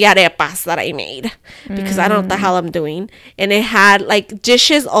from the arepas that I made, because I don't know what the hell I'm doing. And it had like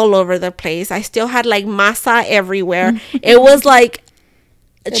dishes all over the place. I still had like masa everywhere. It was like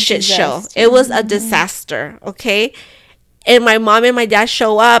a shit show. It was a disaster. Okay. And my mom and my dad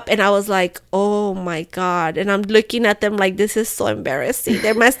show up, and I was like, oh my God. And I'm looking at them like, this is so embarrassing.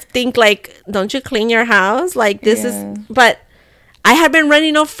 They must think like, don't you clean your house? Like, this is, but I had been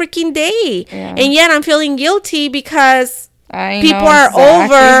running all freaking day. Yeah. And yet I'm feeling guilty because I people know are exactly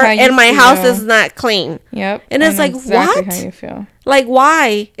over how you and my feel. house is not clean. Yep. And it's I like, know exactly what? How you feel. Like,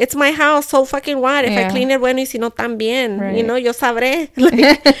 why? It's my house, so fucking what? If I Yeah. clean it, bueno, y si no, también. Right. You know, yo sabré.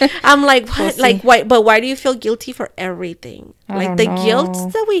 Like, I'm like, what? We'll see. Like, why? But why do you feel guilty for everything? I Like, don't the know.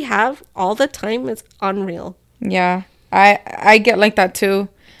 guilt that we have all the time is unreal. Yeah. I get like that too.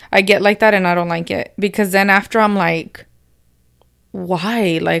 I get like that and I don't like it. Because then after I'm like,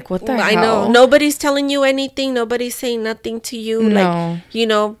 why? Like, what the hell? I know. Nobody's telling you anything. Nobody's saying nothing to you. No. Like, you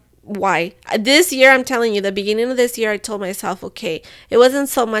know, why? This year, I'm telling you, the beginning of this year, I told myself, okay, it wasn't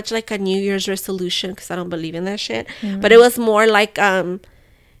so much like a New Year's resolution because I don't believe in that shit. But it was more like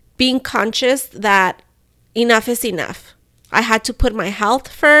being conscious that enough is enough. I had to put my health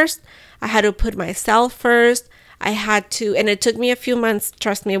first. I had to put myself first. I had to, and it took me a few months.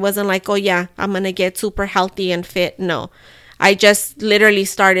 Trust me, it wasn't like, oh yeah, I'm going to get super healthy and fit. No. I just literally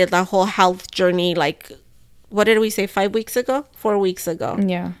started the whole health journey, like, what did we say, 5 weeks ago? 4 weeks ago.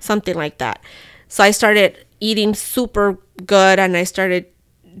 Yeah. Something like that. So I started eating super good and I started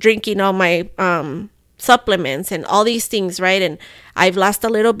drinking all my supplements and all these things, right? And I've lost a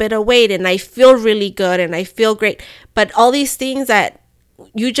little bit of weight and I feel really good and I feel great. But all these things that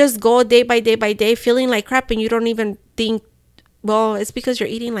you just go day by day feeling like crap and you don't even think, well, it's because you're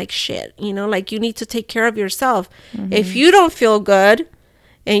eating like shit, you know, like you need to take care of yourself. If you don't feel good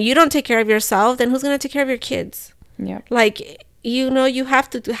and you don't take care of yourself, then who's going to take care of your kids? Yep. Like, you know, you have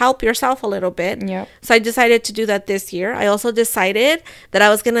to help yourself a little bit. Yep. So I decided to do that this year. I also decided that I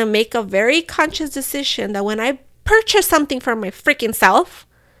was going to make a very conscious decision that when I purchase something for my freaking self,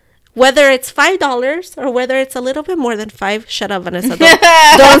 whether it's $5 or whether it's a little bit more than $5, shut up, Vanessa.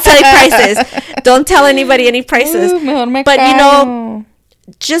 Don't say prices. Don't tell anybody any prices. Mejor me But, you callo. know,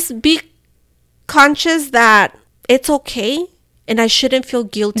 just be conscious that it's okay and I shouldn't feel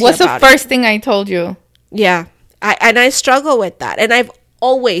guilty What's the about it. first thing I told you? Yeah. I struggle with that. And I've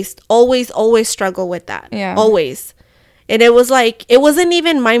always struggled with that. Yeah. Always. And it was like, it wasn't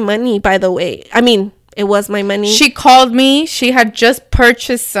even my money, by the way. I mean, it was my money. She called me. She had just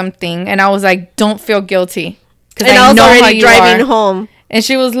purchased something. And I was like, don't feel guilty. And I was already driving home. And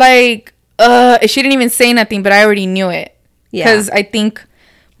she was like, she didn't even say nothing, but I already knew it. Yeah. Because I think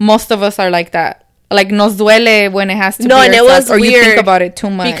most of us are like that. Like, nos duele when it has to be No, and it ourselves, was or weird. you think about it too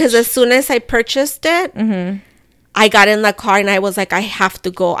much. Because as soon as I purchased it, I got in the car and I was like, I have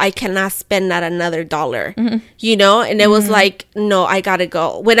to go. I cannot spend that another dollar, you know? And it was like, no, I got to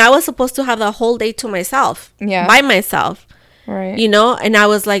go. When I was supposed to have the whole day to myself, Yeah. by myself, Right. you know? And I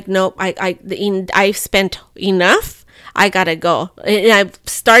was like, nope, I spent enough. I got to go. And I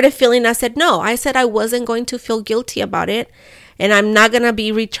started feeling, I said, no. I said I wasn't going to feel guilty about it. And I'm not going to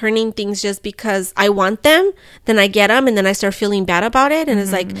be returning things just because I want them. Then I get them and then I start feeling bad about it. And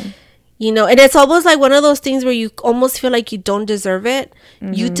it's like, you know, and it's almost like one of those things where you almost feel like you don't deserve it.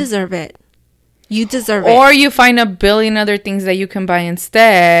 You deserve it. You deserve it. Or you find a billion other things that you can buy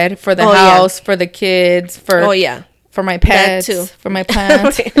instead for the Oh, yeah. house, for the kids, for for my pets, too. for my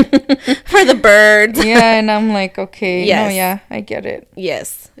plants. For the birds. Yeah, and I'm like, okay, Yes. no, yeah, I get it.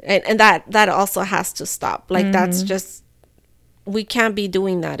 Yes. And that also has to stop. Like that's just, we can't be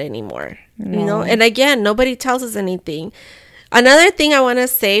doing that anymore. You know? And again, nobody tells us anything. Another thing I want to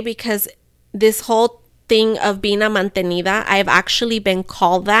say, because this whole thing of being a mantenida, I've actually been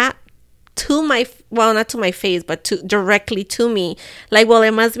called that to my, well, not to my face, but directly to me. Like, well,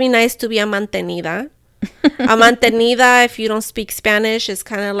 it must be nice to be a mantenida. A mantenida, if you don't speak Spanish, is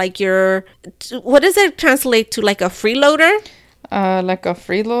kind of like what does it translate to? Like a freeloader? Like a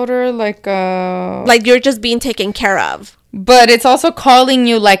freeloader, Like you're just being taken care of. But it's also calling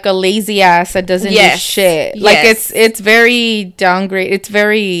you like a lazy ass that doesn't do shit. Like it's very downgrade. It's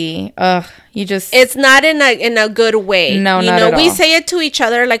very you just. It's not in a good way. No, you not know, at we all. say it to each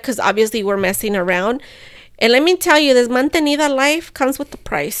other, like, because obviously we're messing around. And let me tell you, this mantenida life comes with the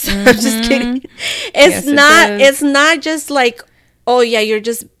price. I'm just kidding. Yes, it does. It's not just like, oh yeah, you're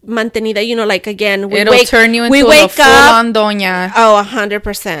just mantenida. You know, like again, It'll turn you into a full-on doña. Oh,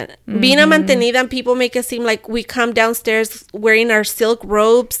 100%. Being a mantenida, people make it seem like we come downstairs wearing our silk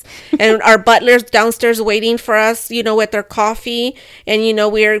robes and our butler's downstairs waiting for us, you know, with their coffee. And, you know,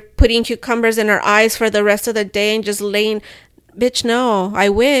 we're putting cucumbers in our eyes for the rest of the day and just laying. Bitch, no, I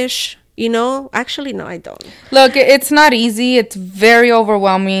wish. You know, actually, no, I don't. Look, it's not easy. It's very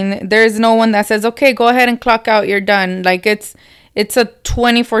overwhelming. There's no one that says, okay, go ahead and clock out. You're done. Like it's a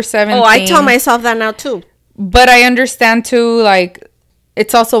 24/7 Oh, I tell myself that now too. But I understand too, like,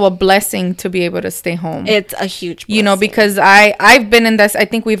 it's also a blessing to be able to stay home. It's a huge blessing. You know, because I've been in this, I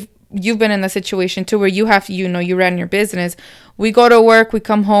think you've been in the situation too, where you have, you know, you ran your business. We go to work, we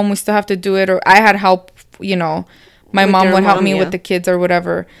come home, we still have to do it. Or I had help, you know, my mom would help me with the kids or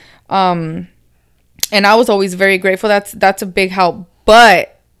whatever. And I was always very grateful. That's a big help.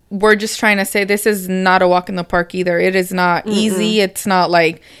 But we're just trying to say this is not a walk in the park either. It is not easy. It's not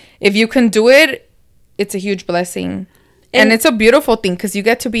like, if you can do it, it's a huge blessing. And it's a beautiful thing because you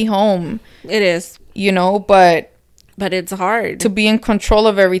get to be home. It is. You know, but it's hard. To be in control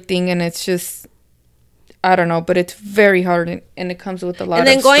of everything, and it's just, I don't know, but it's very hard, and it comes with a lot of struggles. And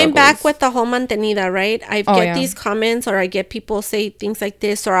then going back with the whole mantenida, right? I get these comments, or I get people say things like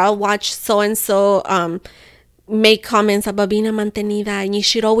this, or I'll watch so-and-so make comments about being a mantenida, and you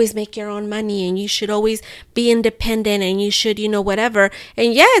should always make your own money, and you should always be independent, and you should, you know, whatever.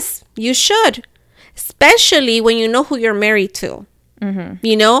 And yes, you should. Especially when you know who you're married to. Mm-hmm.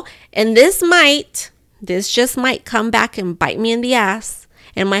 You know? And this just might come back and bite me in the ass.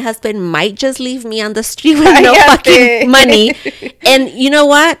 And my husband might just leave me on the street with no fucking money. And you know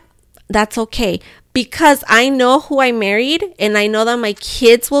what? That's okay. Because I know who I married and I know that my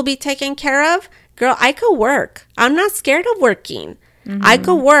kids will be taken care of. Girl, I could work. I'm not scared of working. Mm-hmm. I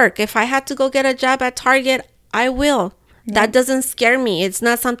could work. If I had to go get a job at Target, I will. That doesn't scare me. It's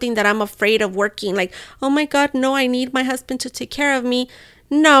not something that I'm afraid of working. Like, oh my God, no, I need my husband to take care of me.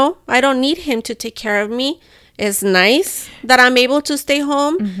 No, I don't need him to take care of me. It's nice that I'm able to stay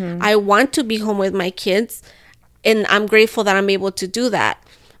home. Mm-hmm. I want to be home with my kids. And I'm grateful that I'm able to do that.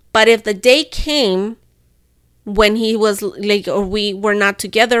 But if the day came when he was like, or we were not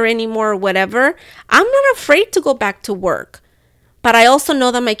together anymore or whatever, I'm not afraid to go back to work. But I also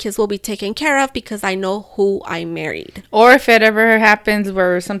know that my kids will be taken care of because I know who I married. Or if it ever happens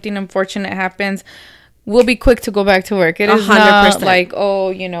where something unfortunate happens, we'll be quick to go back to work. It is 100%. Not like,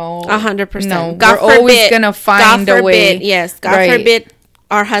 oh, you know. 100%. No, God we're forbid, always going to find a way. Yes, God forbid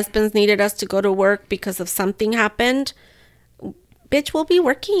our husbands needed us to go to work because of something happened. Bitch, we'll be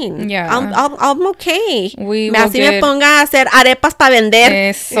working. Yeah. I'm okay. Me ponga a hacer arepas para vender.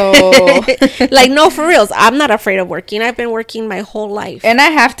 Eso. Like, no, for reals. I'm not afraid of working. I've been working my whole life. And I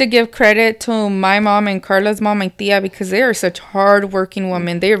have to give credit to my mom and Carla's mom and Tia because they are such hard-working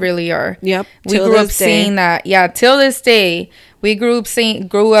women. They really are. Yep. We grew up seeing that. Yeah, till this day. We grew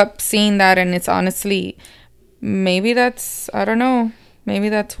up seeing that, and it's honestly, maybe that's, I don't know. Maybe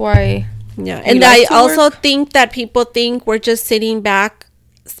that's why... Yeah, and I also think that people think we're just sitting back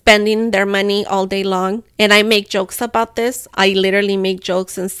spending their money all day long. And I make jokes about this. I literally make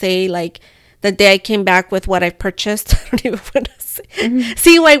jokes and say, like, the day I came back with what I purchased. I don't even want to say. Mm-hmm.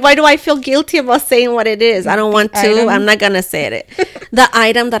 See, why do I feel guilty about saying what it is? I don't want to. I'm not going to say it. The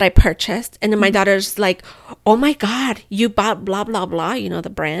item that I purchased. And then my daughter's like, oh my God, you bought blah, blah, blah, you know, the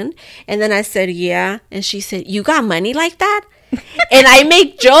brand. And then I said, yeah. And she said, you got money like that? And I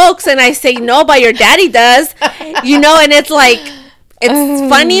make jokes and I say, no, but your daddy does, you know, and it's like, it's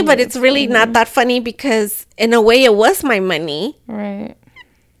funny, but it's really not that funny because in a way it was my money. Right.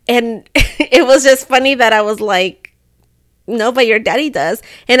 And it was just funny that I was like, no, but your daddy does.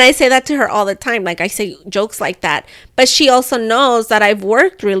 And I say that to her all the time. Like, I say jokes like that. But she also knows that I've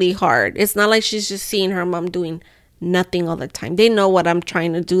worked really hard. It's not like she's just seeing her mom doing nothing all the time. They know what I'm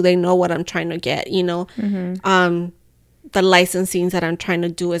trying to do. They know what I'm trying to get, you know. Mm-hmm. The licensing that I'm trying to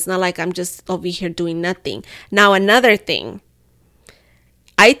do. It's not like I'm just over here doing nothing. Now, another thing.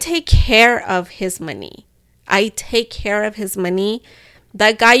 I take care of his money. That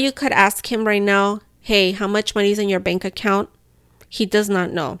guy, you could ask him right now, hey, how much money is in your bank account? He does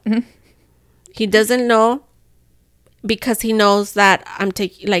not know. Mm-hmm. He doesn't know because he knows that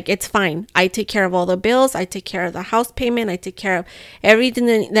it's fine. I take care of all the bills. I take care of the house payment. I take care of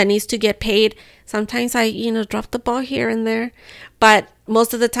everything that needs to get paid. Sometimes I, drop the ball here and there. But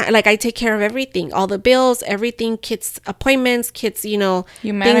most of the time, I take care of everything. All the bills, everything, kids' appointments, kids, things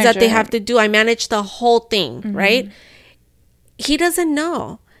that they have to do. I manage the whole thing, mm-hmm. right? He doesn't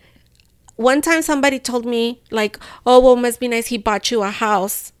know. One time somebody told me, oh, well, must be nice he bought you a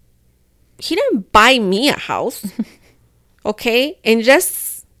house. He didn't buy me a house. Okay? And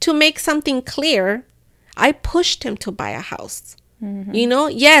just to make something clear, I pushed him to buy a house. Mm-hmm.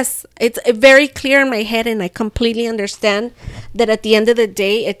 Yes, it's very clear in my head and I completely understand that at the end of the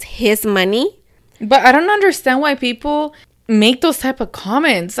day, it's his money. But I don't understand why people make those type of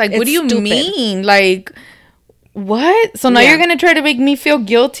comments. What do you mean? What? So now Yeah. you're gonna try to make me feel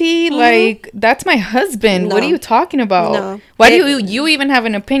guilty? Like, that's my husband. What No. are you talking about? No. Why do you even have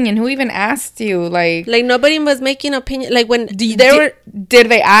an opinion? Who even asked you? Like nobody was making opinion. Like when did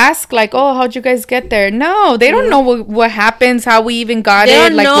they ask like, oh, how'd you guys get there? No, they don't know what happens, how we even got they it,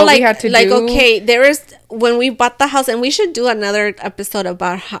 don't like know, what like, we had to like, do. okay, there is, when we bought the house, and we should do another episode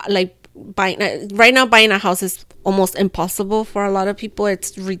about how, like, buying right now. Buying a house is almost impossible for a lot of people.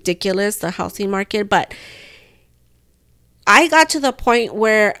 It's ridiculous, the housing market. But I got to the point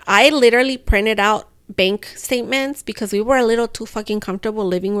where I literally printed out bank statements because we were a little too fucking comfortable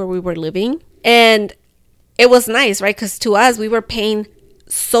living where we were living. And it was nice, right? Because to us, we were paying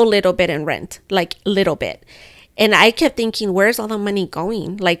so little bit in rent, like little bit. And I kept thinking, where's all the money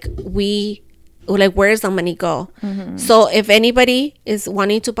going? Like, where's the money go? Mm-hmm. So if anybody is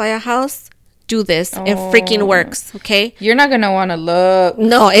wanting to buy a house, do this. It freaking works, okay? You're not gonna want to look.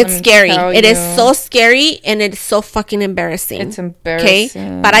 No, it's scary. It is so scary, and it's so fucking embarrassing. It's embarrassing.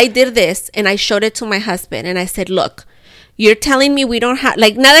 Okay? But I did this, and I showed it to my husband, and I said, look, you're telling me we don't have,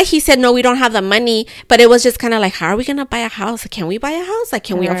 like, not that he said, no, we don't have the money, but it was just kind of like, how are we gonna buy a house? Can we buy a house? Like,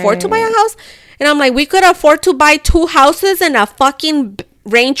 can we afford to buy a house? And I'm like, we could afford to buy 2 houses and a fucking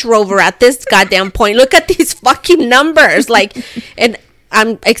Range Rover at this goddamn point. Look at these fucking numbers. Like, and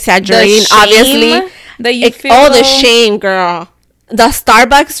I'm exaggerating, obviously. That you feel, oh, the shame, girl. The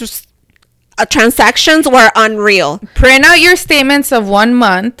Starbucks transactions were unreal. Print out your statements of 1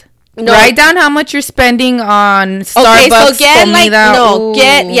 month. No. Write down how much you're spending on Starbucks. Okay,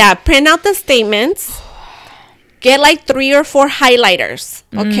 so print out the statements. Get like 3 or 4 highlighters,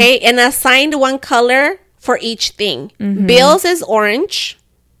 okay? And assign 1 color for each thing. Mm-hmm. Bills is orange,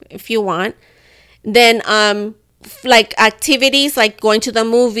 if you want. Then, like activities, like going to the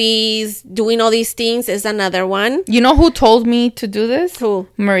movies, doing all these things is another one. You know who told me to do this? Who?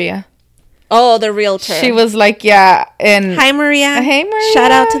 Maria. Oh, the realtor. She was like, yeah. And hi, Maria. Hey, Maria. Shout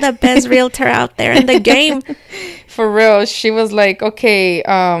out to the best realtor out there in the game. For real. She was like, okay,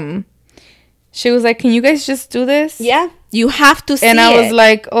 she was like, can you guys just do this? Yeah. You have to see it. And I was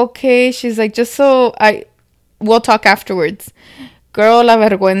like, okay. She's like, just so we'll talk afterwards. Girl, la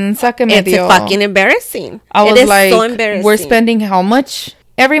vergüenza que me dio. It's fucking embarrassing. I was like, so embarrassing. We're spending how much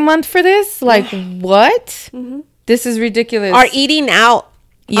every month for this? Like, what? Mm-hmm. This is ridiculous. Our eating out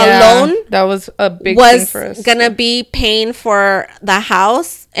alone. That was a big thing for us. Was going to be paying for the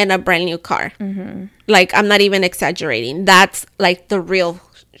house and a brand new car. Mm-hmm. Like, I'm not even exaggerating. That's like the real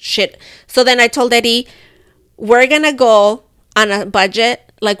shit. So then I told Eddie, we're going to go on a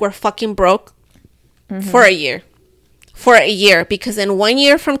budget like we're fucking broke for a year. For a year, because in 1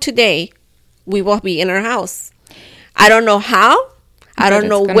 year from today, we will be in our house. I don't know how. I don't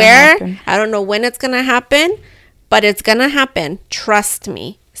know where. I don't know when it's going to happen, but it's going to happen. Trust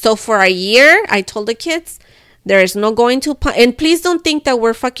me. So for a year, I told the kids, there is no going to, and please don't think that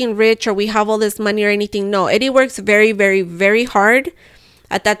we're fucking rich or we have all this money or anything. No, Eddie works very, very, very hard.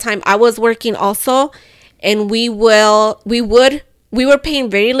 At that time, I was working also, and we were paying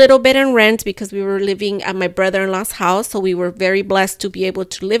very little bit in rent because we were living at my brother-in-law's house. So we were very blessed to be able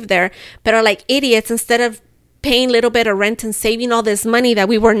to live there. But like idiots, instead of paying little bit of rent and saving all this money that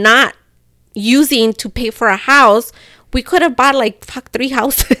we were not using to pay for a house, we could have bought like 3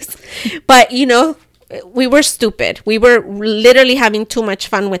 houses. But, we were stupid. We were literally having too much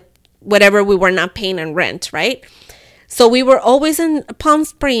fun with whatever we were not paying in rent, right? So we were always in Palm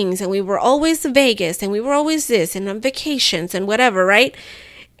Springs, and we were always in Vegas, and we were always this and on vacations and whatever, right?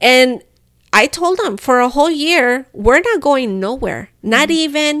 And I told them for a whole year, we're not going nowhere, not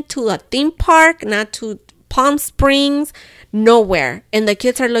even to a theme park, not to Palm Springs, nowhere. And the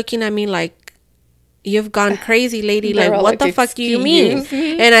kids are looking at me like, you've gone crazy, lady. Like, what the fuck do you mean?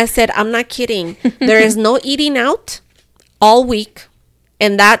 And I said, I'm not kidding. There is no eating out all week.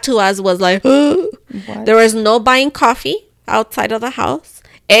 And that to us was like, there was no buying coffee outside of the house.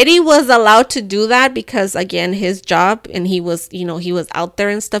 Eddie was allowed to do that because, again, his job, and he was out there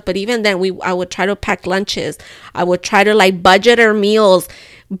and stuff. But even then, I would try to pack lunches. I would try to like budget our meals,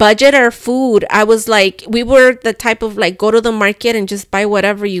 budget our food. I was like, we were the type of like, go to the market and just buy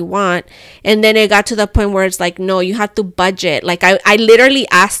whatever you want. And then it got to the point where it's like, no, you have to budget. Like I literally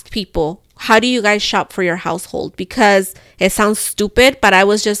asked people, how do you guys shop for your household? Because it sounds stupid, but I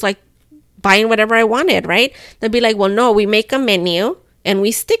was just like buying whatever I wanted, right? They'd be like, well, no, we make a menu and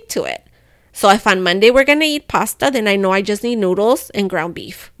we stick to it. So if on Monday we're going to eat pasta, then I know I just need noodles and ground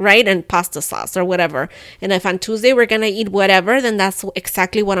beef, right? And pasta sauce or whatever. And if on Tuesday we're going to eat whatever, then that's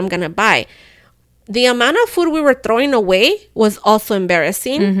exactly what I'm going to buy. The amount of food we were throwing away was also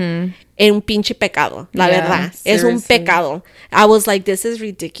embarrassing. Mm-hmm. Un pinche pecado, la verdad. Seriously. Es un pecado. I was like, this is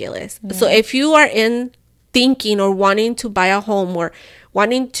ridiculous. Yeah. So if you are in thinking or wanting to buy a home or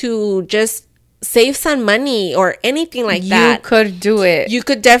wanting to just save some money or anything like that, you could do it. You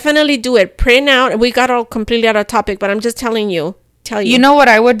could definitely do it. Print out. We got all completely out of topic, but I'm just telling you. You know what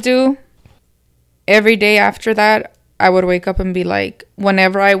I would do? Every day after that, I would wake up and be like,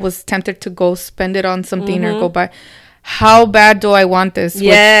 whenever I was tempted to go spend it on something or go buy, how bad do I want this?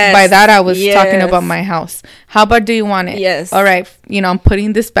 Yes. By that, I was talking about my house. How bad do you want it? Yes. All right. I'm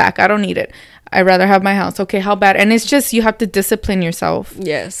putting this back. I don't need it. I'd rather have my house. Okay, how bad? And it's just, you have to discipline yourself.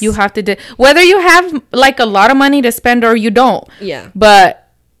 Yes. You have to, whether you have like a lot of money to spend or you don't. Yeah.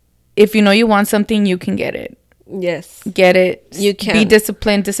 But if you know you want something, you can get it. Yes. Get it. You can. Be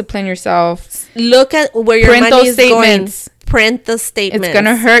disciplined. Discipline yourself. Look at where your Print money those is statements. going. Print the statements. It's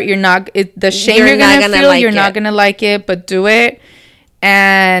gonna hurt. You're not. The shame you're gonna feel. You're not gonna like it. But do it,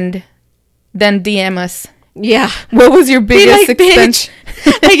 and then DM us. Yeah. What was your biggest expense?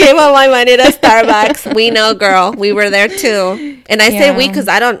 I gave all my money to Starbucks. We know, girl. We were there too. And I say we because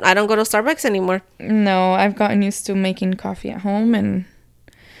I don't go to Starbucks anymore. No, I've gotten used to making coffee at home and.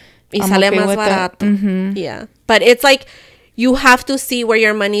 Y sale más barato. Mm-hmm. Yeah. But it's like you have to see where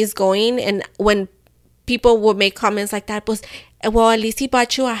your money's going. And when people will make comments like that, pues, well, at least he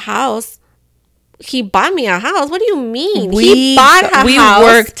bought you a house. He bought me a house. What do you mean? He bought a house. We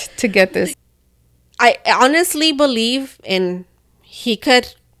worked to get this. I honestly believe he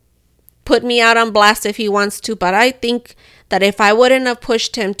could put me out on blast if he wants to. But I think that if I wouldn't have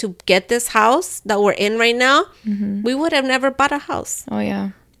pushed him to get this house that we're in right now, we would have never bought a house. Oh,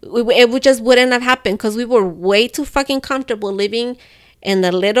 yeah. It just wouldn't have happened because we were way too fucking comfortable living in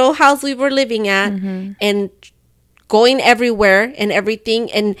the little house we were living at and going everywhere and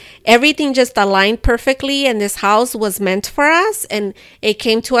everything just aligned perfectly. And this house was meant for us. And it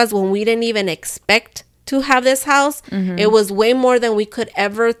came to us when we didn't even expect to have this house. It was way more than we could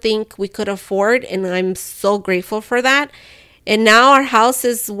ever think we could afford. And I'm so grateful for that. And now our house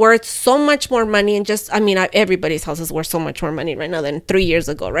is worth so much more money. And everybody's house is worth so much more money right now than 3 years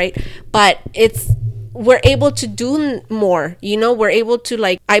ago, right? But we're able to do more. We're able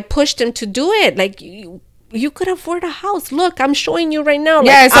to, I pushed him to do it. Like, you could afford a house. Look, I'm showing you right now.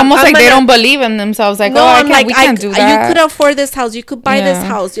 Yeah, it's almost like they don't believe in themselves. Like, no, we can't do that. You could afford this house. You could buy this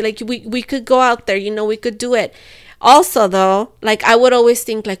house. Like, we could go out there. We could do it. Also, though, like, I would always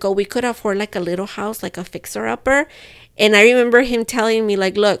think, like, we could afford, like, a little house, like a fixer-upper. And I remember him telling me,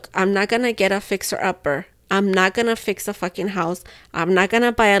 like, look, I'm not going to get a fixer-upper. I'm not going to fix a fucking house. I'm not going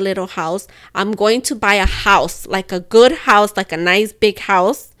to buy a little house. I'm going to buy a house, like a good house, like a nice big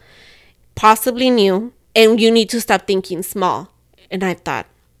house, possibly new. And you need to stop thinking small. And I thought,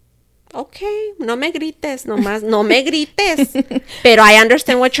 okay, no me grites, nomás, no me grites. Pero I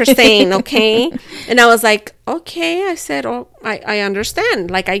understand what you're saying, okay? And I was like, okay. I said, I understand.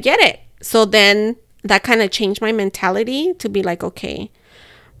 Like, I get it. So then that kind of changed my mentality to be like, okay.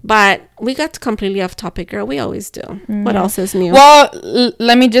 But we got completely off topic, girl. We always do. What else is new? Well,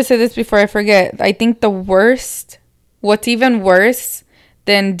 let me just say this before I forget. I think what's even worse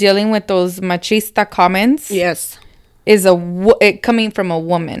than dealing with those machista comments, yes, is it coming from a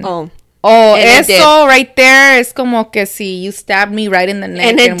woman. Oh, eso right there is como que si you stabbed me right in the neck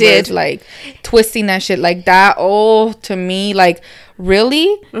and it did, was, like, twisting that shit like that. Oh, to me, like,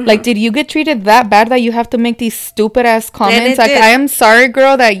 really? Like, did you get treated that bad that you have to make these stupid ass comments? Like, I am sorry,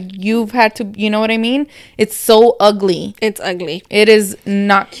 girl, that you've had to, you know what I mean? It's so ugly. It's ugly. It is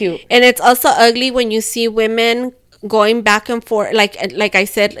not cute. And it's also ugly when you see women going back and forth, like I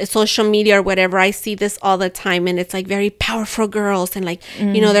said, social media or whatever. I see this all the time, and it's like very powerful girls, and like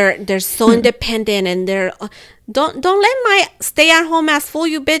they're so independent, and they're don't let my stay-at-home ass fool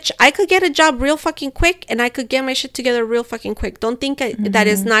you, bitch. I could get a job real fucking quick, and I could get my shit together real fucking quick. Don't think that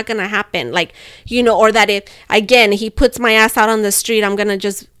is not gonna happen, like, or that if again he puts my ass out on the street, I'm gonna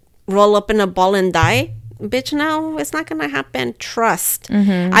just roll up in a ball and die. Bitch, no, it's not gonna happen. Trust.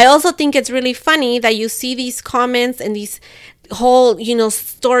 I also think it's really funny that you see these comments and these whole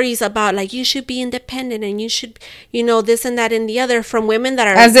stories about, like, you should be independent and you should this and that and the other from women that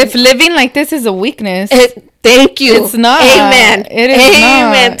are as if living like this is a weakness. Thank you. It's not. Amen. It is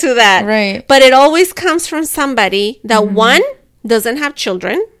Amen not. to that. Right. But it always comes from somebody that one doesn't have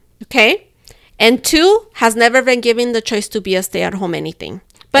children, okay, and two has never been given the choice to be a stay-at-home anything.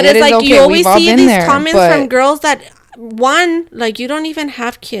 But it's like, you always see these comments from girls that, one, like, you don't even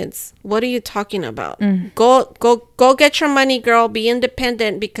have kids. What are you talking about? Go get your money, girl. Be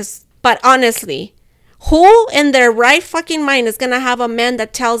independent. But honestly, who in their right fucking mind is going to have a man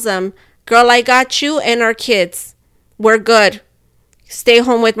that tells them, girl, I got you and our kids. We're good. Stay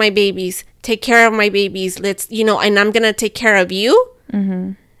home with my babies. Take care of my babies. And I'm going to take care of you.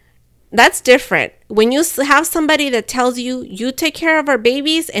 That's different. When you have somebody that tells you, you take care of our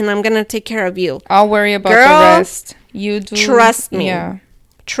babies and I'm going to take care of you. I'll worry about Girl, the rest. You do. Trust me. Yeah.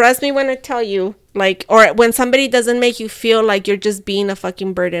 Trust me when I tell you, like, or when somebody doesn't make you feel like you're just being a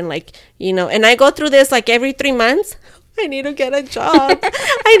fucking burden, like, you know, and I go through this like every 3 months. I need to get a job.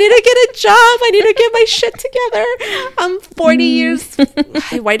 I need to get a job. I need to get my shit together. I'm 40 years.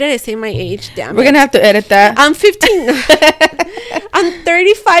 Why did I say my age? Damn We're going to have to edit that. I'm 15. I'm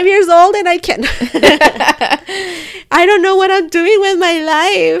 35 years old and I can't. I don't know what I'm doing with my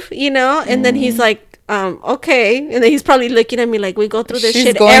life, you know? And then he's like, okay. And then he's probably looking at me like, we go through this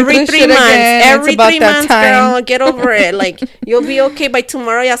shit every 3 months. Every 3 months, girl, get over it. Like, you'll be okay by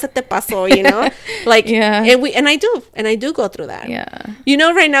tomorrow. Ya se te pasó, you know? Like, yeah. And I do go through that. Yeah. You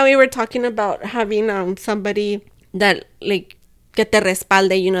know, right now we were talking about having somebody that, like, que te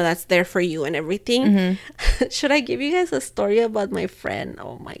respalde, you know, that's there for you and everything. Mm-hmm. Should I give you guys a story about my friend?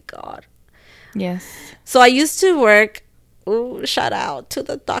 Oh, my God. Yes. So I used to work... Ooh, shout out to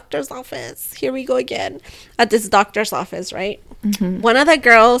the doctor's office. Here we go again. At this doctor's office, right? Mm-hmm. One of the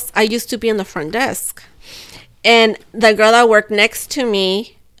girls, I used to be in the front desk. And the girl that worked next to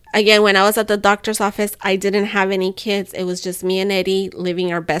me, again, when I was at the doctor's office, I didn't have any kids. It was just me and Eddie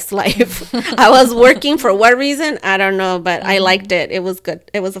living our best life. I was working for what reason? I don't know, but I liked it. It was good.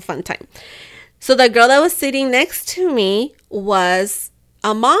 It was a fun time. So the girl that was sitting next to me was...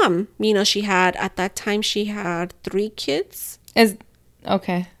 a mom, you know, at that time she had 3 kids.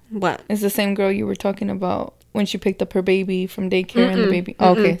 Okay. What? It's the same girl you were talking about when she picked up her baby from daycare and the baby.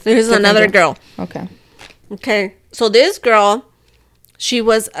 Oh, okay. There's another girl. Okay. So this girl, she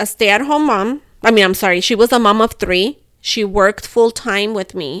was a stay-at-home mom. She was a mom of 3. She worked full-time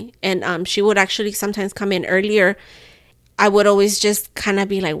with me. And she would actually sometimes come in earlier. I would always just kind of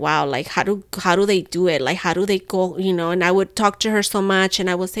be like, wow, like, how do they do it? Like, how do they go, you know? And I would talk to her so much and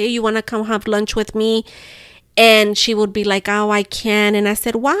I would say, hey, you want to come have lunch with me? And she would be like, oh, I can. And I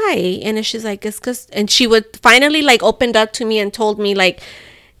said, why? And she's like, it's because, and she would finally like opened up to me and told me like,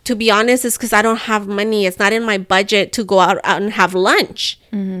 to be honest, it's because I don't have money. It's not in my budget to go out and have lunch.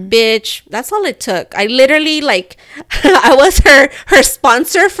 Mm-hmm. Bitch, that's all it took. I literally like, I was her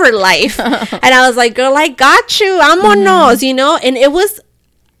sponsor for life. And I was like, girl, I got you. Vámonos, you know? And it was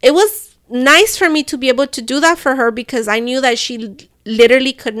nice for me to be able to do that for her because I knew that she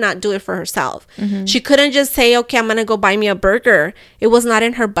literally could not do it for herself. Mm-hmm. She couldn't just say, okay, I'm going to go buy me a burger. It was not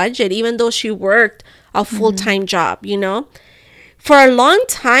in her budget, even though she worked a full-time job, you know? For a long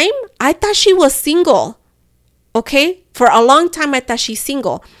time, I thought she was single. Okay? For a long time, I thought she's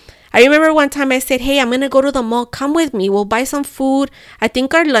single. I remember one time I said, hey, I'm going to go to the mall. Come with me. We'll buy some food. I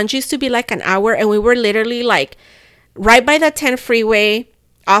think our lunch used to be like an hour. And we were literally like right by the 10 freeway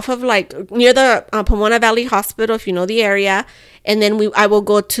off of like near the Pomona Valley Hospital, if you know the area. And then I will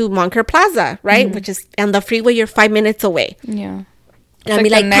go to Moncur Plaza, right? Mm-hmm. Which is on the freeway. You're 5 minutes away. Yeah. And I'll be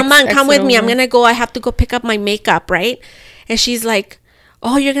like, come with me. I'm going to go. I have to go pick up my makeup, right? And she's like,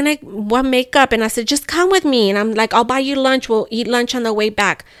 oh, you're going to want makeup? And I said, just come with me. And I'm like, I'll buy you lunch. We'll eat lunch on the way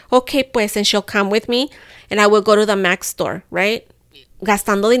back. Okay, pues. And she'll come with me. And I will go to the Mac store, right?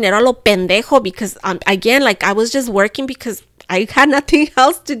 Gastando dinero a lo pendejo because, again, like I was just working because I had nothing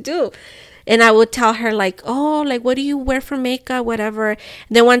else to do. And I would tell her like, oh, like, what do you wear for makeup, whatever. And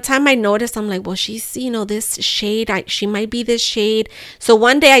then one time I noticed, I'm like, well, she's, you know, this shade. She might be this shade. So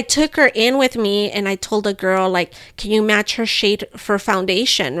one day I took her in with me and I told the girl, like, can you match her shade for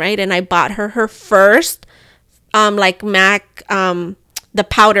foundation, right? And I bought her first, like MAC, the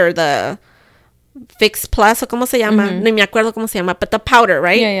powder, the Fix Plus, o como se llama? Mm-hmm. No me acuerdo como se llama, but the powder,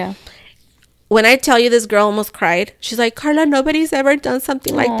 right? Yeah. When I tell you this girl almost cried, she's like, Carla, nobody's ever done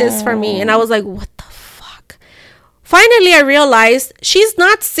something like this for me. And I was like, what the fuck? Finally, I realized she's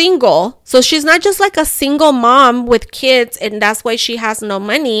not single. So she's not just like a single mom with kids and that's why she has no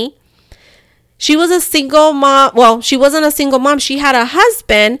money. She was a single mom. Well, she wasn't a single mom. She had a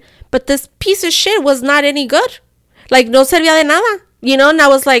husband, but this piece of shit was not any good. Like, no servía de nada. You know, and I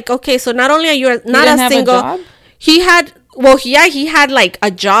was like, okay, so not only are you not a single, he had like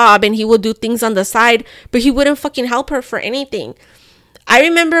a job and he would do things on the side, but he wouldn't fucking help her for anything. I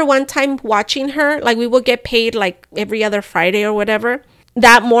remember one time watching her, like we would get paid like every other Friday or whatever.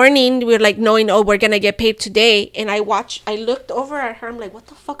 That morning, we were like knowing, oh, we're going to get paid today. And I looked over at her. I'm like, what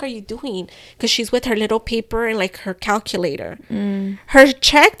the fuck are you doing? Because she's with her little paper and like her calculator. Mm. Her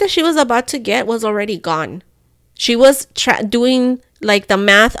check that she was about to get was already gone. She was doing like the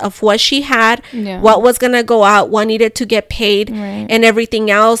math of what she had, what was going to go out, what needed to get paid, and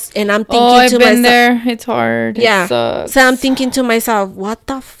everything else. And I'm thinking I've been there. It's hard. Yeah. It sucks. So I'm thinking to myself, what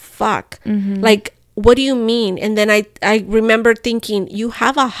the fuck? Mm-hmm. Like, what do you mean? And then I remember thinking, you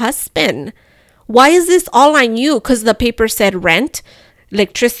have a husband. Why is this all on you? Because the paper said rent,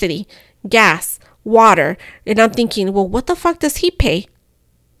 electricity, gas, water. And I'm thinking, well, what the fuck does he pay?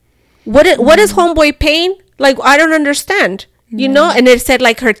 What is homeboy paying? Like, I don't understand, you know? And it said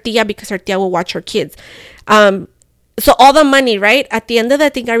like her tia, because her tia will watch her kids. So all the money, right? At the end of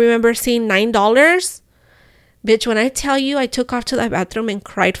that thing, I remember seeing $9. Bitch, when I tell you, I took off to the bathroom and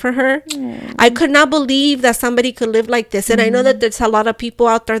cried for her. I could not believe that somebody could live like this. And I know that there's a lot of people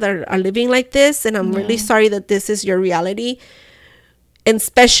out there that are living like this. And I'm really sorry that this is your reality. And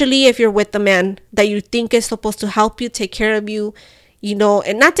especially if you're with a man that you think is supposed to help you, take care of you, you know,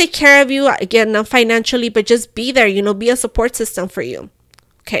 and not take care of you, again, not financially, but just be there, you know, be a support system for you.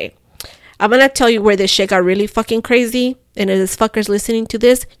 Okay. I'm going to tell you where this shit got really fucking crazy. And if this fucker's listening to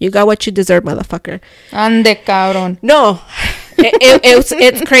this, you got what you deserve, motherfucker. Ande, cabrón. No,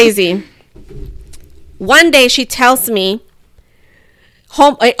 it's crazy. One day she tells me,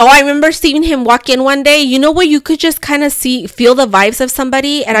 I remember seeing him walk in one day. You know where you could just kind of feel the vibes of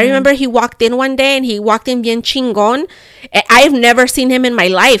somebody? And I remember he walked in one day and he walked in bien chingón. I've never seen him in my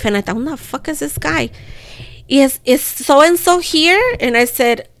life. And I thought, who the fuck is this guy? Is so-and-so here? And I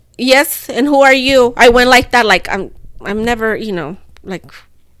said, yes. And who are you? I went like that. Like, I'm never, you know, like,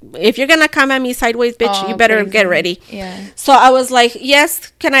 if you're gonna come at me sideways, bitch, you better get ready. Yeah. So I was like,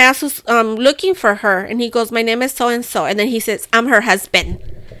 yes, can I ask who's looking for her? And he goes, my name is so-and-so. And then he says, I'm her husband.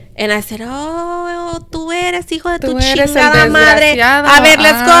 And I said, oh, tú eres hijo de tu chingada madre. A ver,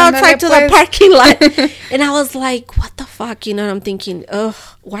 let's go outside to the parking lot. And I was like, what the fuck? You know, I'm thinking, ugh,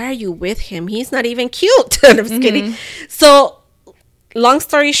 why are you with him? He's not even cute. I'm just kidding. So, long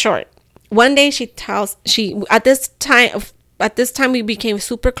story short, one day at this time we became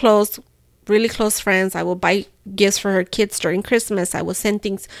super close, really close friends. I would buy gifts for her kids during Christmas. I would send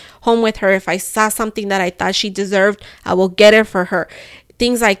things home with her. If I saw something that I thought she deserved, I will get it for her.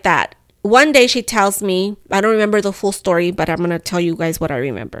 Things like that. One day she tells me, I don't remember the full story, but I'm going to tell you guys what I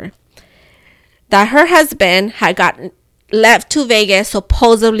remember. That her husband had left to Vegas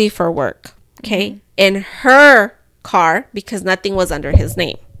supposedly for work. Okay. In her car, because nothing was under his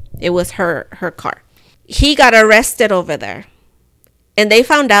name. It was her car. He got arrested over there. And they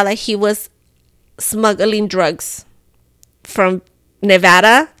found out that he was smuggling drugs from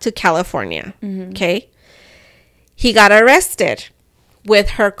Nevada to California. Okay. He got arrested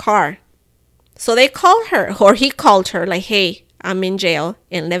with her car. So they called her, or he called her, like, hey, I'm in jail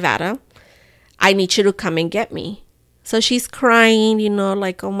in Nevada. I need you to come and get me. So she's crying, you know,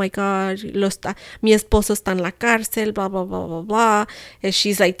 like, oh my God, mi esposo está en la cárcel, blah, blah, blah, blah, blah. And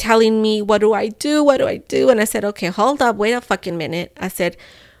she's like telling me, what do I do? What do I do? And I said, okay, hold up, wait a fucking minute. I said,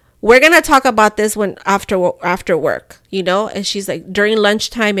 we're going to talk about this when after work, you know? And she's like, during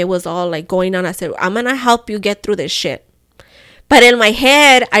lunchtime, it was all like going on. I said, I'm going to help you get through this shit. But in my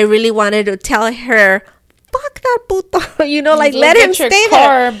head, I really wanted to tell her, fuck that puto, you know, like, let him stay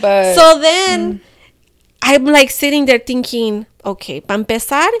there. But so then I'm like sitting there thinking, okay, para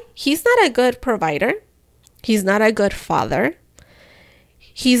empezar, he's not a good provider. He's not a good father.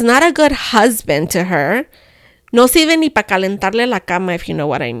 He's not a good husband to her. No sirve ni para calentarle la cama, if you know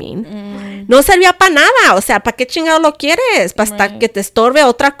what I mean. No servía para nada. O sea, ¿para qué chingado lo quieres? Para que te estorbe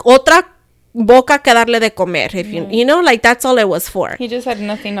otra boca que darle de comer. If you know, like, that's all it was for. He just had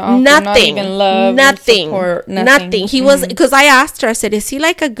nothing to offer. Not even love, nothing, support, nothing. He was, because I asked her, I said, is he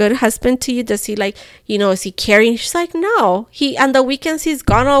like a good husband to you? Does he, like, you know, is he caring? She's like, no. He, on the weekends, he's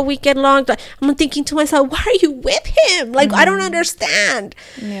gone all weekend long. I'm thinking to myself, why are you with him? Like, I don't understand.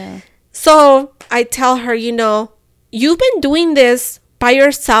 Yeah. So I tell her, you know, you've been doing this by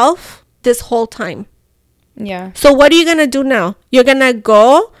yourself this whole time. Yeah. So what are you going to do now? You're going to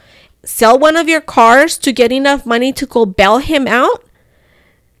go sell one of your cars to get enough money to go bail him out?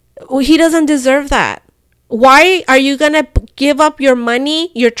 He doesn't deserve that. Why are you going to give up your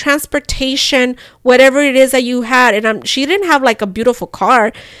money, your transportation, whatever it is that you had? And she didn't have like a beautiful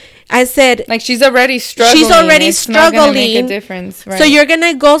car. I said, like, she's already struggling. It's not gonna make a difference, right? So you're going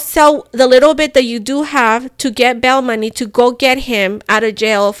to go sell the little bit that you do have to get bail money to go get him out of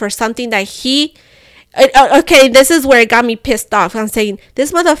jail for something that he... Okay, this is where it got me pissed off. I'm saying,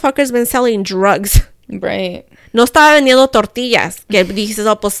 this motherfucker's been selling drugs. Right. No estaba vendiendo tortillas, que dices,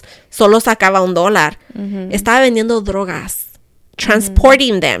 oh, pues solo sacaba $1. Estaba vendiendo drogas.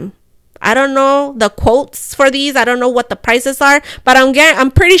 Transporting them. I don't know the quotes for these. I don't know what the prices are, but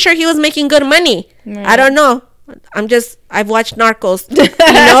I'm pretty sure he was making good money. Right. I don't know. I've watched Narcos, you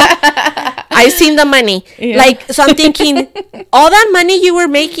know? I've seen the money. Yeah. Like, so I'm thinking, all that money you were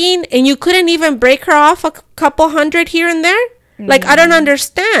making and you couldn't even break her off a couple hundred here and there? Like, I don't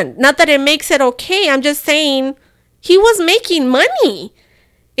understand. Not that it makes it okay. I'm just saying he was making money.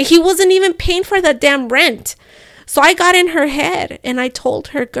 He wasn't even paying for the damn rent. So I got in her head and I told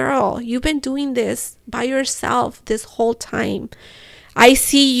her, girl, you've been doing this by yourself this whole time. I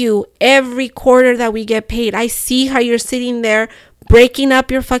see you every quarter that we get paid. I see how you're sitting there breaking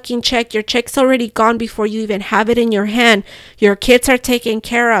up your fucking check. Your check's already gone before you even have it in your hand. Your kids are taken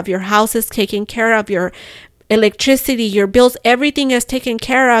care of. Your house is taken care of. Your electricity, your bills, everything is taken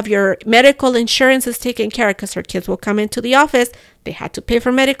care of. Your medical insurance is taken care of because her kids will come into the office. They had to pay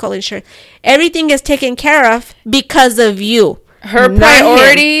for medical insurance. Everything is taken care of because of you. Her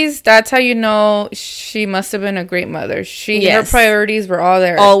priorities, that's how you know she must have been a great mother. Her priorities were all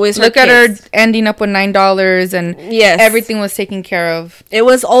there. Always look at her ending up with $9 and everything was taken care of. It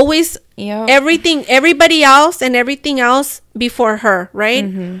was always everything, everybody else and everything else before her, right?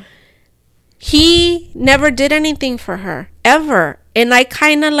 Mm-hmm. He never did anything for her, ever. And I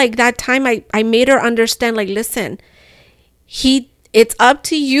kind of like that time, I made her understand, like, listen, it's up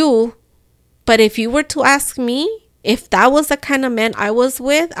to you. But if you were to ask me, if that was the kind of man I was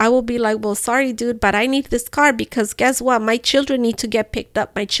with, I would be like, well, sorry, dude, but I need this car because guess what? My children need to get picked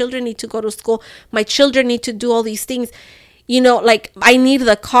up. My children need to go to school. My children need to do all these things. You know, like, I need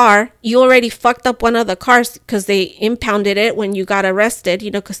the car. You already fucked up one of the cars because they impounded it when you got arrested, you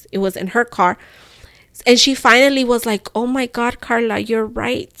know, because it was in her car. And she finally was like, oh my God, Carla, you're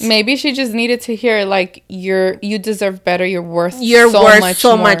right. Maybe she just needed to hear, like, you deserve better. You're worth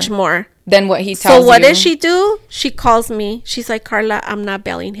so much more than what he tells you. So what does she do? She calls me. She's like, Carla, I'm not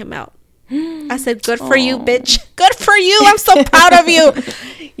bailing him out. I said, good for you, bitch. Good for you. I'm so proud of you.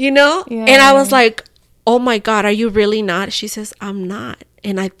 You know? Yeah. And I was like, oh my God, are you really not? She says, I'm not.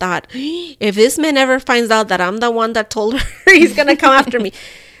 And I thought, if this man ever finds out that I'm the one that told her, he's going to come after me.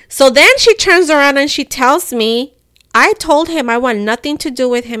 So then she turns around and she tells me, I told him I want nothing to do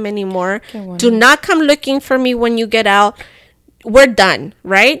with him anymore. Do not come looking for me when you get out. We're done,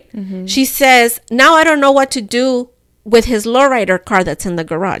 right? Mm-hmm. She says, now I don't know what to do with his lowrider car that's in the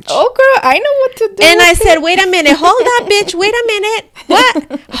garage. Oh, girl, I know what to do. And I said, wait a minute. Hold on, bitch. Wait a minute.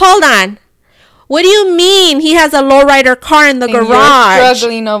 What? Hold on. What do you mean he has a lowrider car in the garage? You're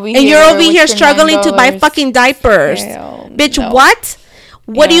struggling over here. And you're over here struggling to buy fucking diapers. Bitch, no. What?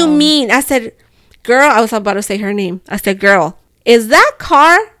 What do you mean? I said, girl, I was about to say her name. I said, girl, is that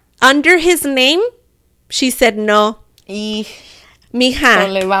car under his name? She said, no.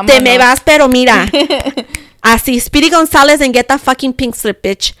 Mija, te me vas, pero mira. Así, Speedy Gonzalez and get that fucking pink slip,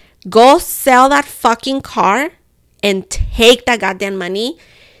 bitch. Go sell that fucking car and take that goddamn money.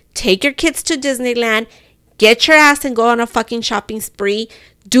 Take your kids to Disneyland. Get your ass and go on a fucking shopping spree.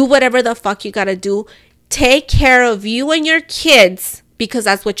 Do whatever the fuck you gotta do. Take care of you and your kids because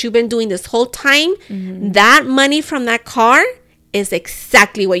that's what you've been doing this whole time. Mm-hmm. That money from that car is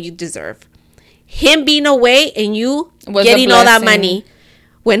exactly what you deserve. Him being away and you getting all that money.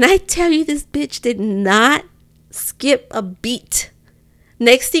 When I tell you, this bitch did not skip a beat.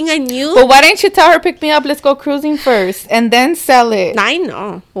 Next thing I knew. But why didn't you tell her, pick me up, let's go cruising first and then sell it? I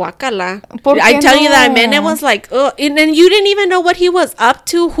know. Guacala. I tell you that, man, it was like, oh, and then you didn't even know what he was up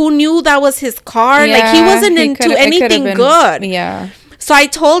to. Who knew that was his car? Yeah, like, he wasn't into anything good. Yeah. So I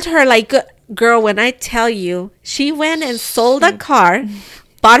told her, like, girl, when I tell you, she went and sold a car,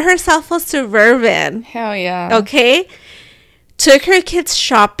 bought herself a Suburban. Hell yeah. Okay? Took her kids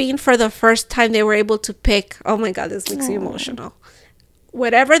shopping for the first time. They were able to pick, oh my God, this makes me emotional.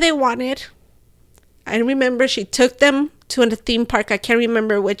 Whatever they wanted. I remember she took them to a theme park. I can't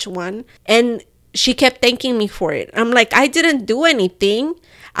remember which one. And she kept thanking me for it. I'm like, I didn't do anything.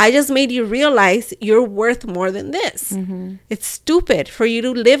 I just made you realize you're worth more than this. Mm-hmm. It's stupid for you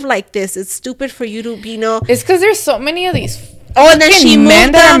to live like this. It's stupid for you to be, It's because there's so many of these. Oh, and then she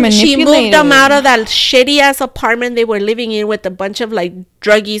moved them out of that shitty ass apartment they were living in with a bunch of like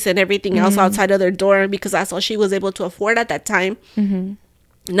druggies and everything else outside of their door because that's all she was able to afford at that time. Mm-hmm.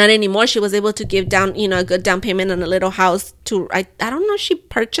 Not anymore. She was able to give down, a good down payment on a little house to, I don't know if she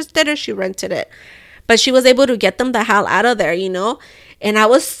purchased it or she rented it, but she was able to get them the hell out of there, And I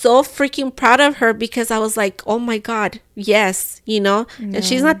was so freaking proud of her because I was like, oh my God, yes, Yeah. And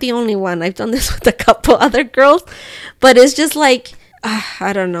she's not the only one. I've done this with a couple other girls, but it's just like,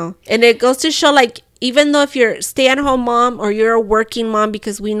 I don't know. And it goes to show, like, even though if you're a stay-at-home mom or you're a working mom,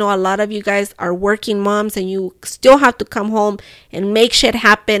 because we know a lot of you guys are working moms and you still have to come home and make shit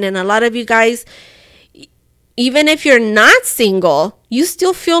happen. And a lot of you guys, even if you're not single, you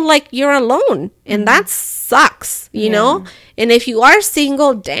still feel like you're alone. And that sucks, you know? And if you are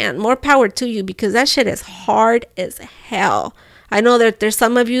single, damn, more power to you because that shit is hard as hell. I know that there's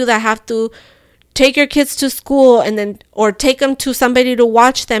some of you that have to take your kids to school and then, or take them to somebody to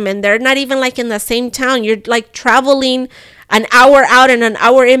watch them, and they're not even like in the same town. You're like traveling an hour out and an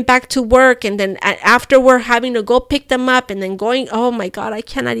hour in back to work, and then after we're having to go pick them up and then going, oh my God, I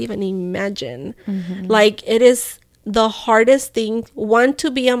cannot even imagine. Like, it is the hardest thing, one,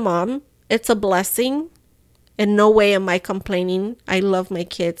 to be a mom. It's a blessing. In no way am I complaining. I love my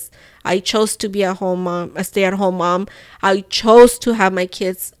kids. I chose to be a stay-at-home mom. I chose to have my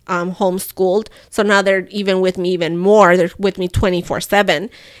kids homeschooled. So now they're even with me even more. They're with me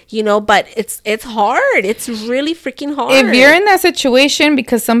 24/7. You know, but it's hard. It's really freaking hard. If you're in that situation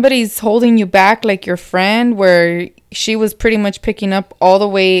because somebody's holding you back, like your friend, where she was pretty much picking up all the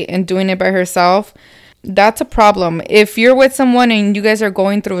weight and doing it by herself, that's a problem. If you're with someone and you guys are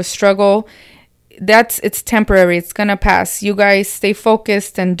going through a struggle, it's temporary. It's gonna pass. You guys stay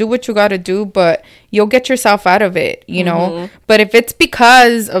focused and do what you gotta do, but you'll get yourself out of it, you know. But if it's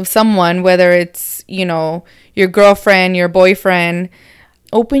because of someone, whether it's, you know, your girlfriend, your boyfriend,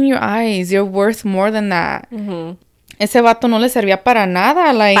 open your eyes. You're worth more than that. Ese vato no le servía para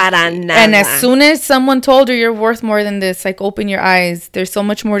nada. Like, para nada. And as soon as someone told her you're worth more than this, like, open your eyes. There's so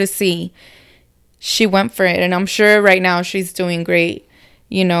much more to see. She went for it, and I'm sure right now she's doing great,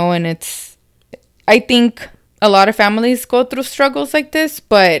 you know. And I think a lot of families go through struggles like this,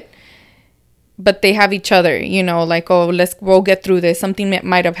 but they have each other, you know, like, oh, we'll get through this. Something that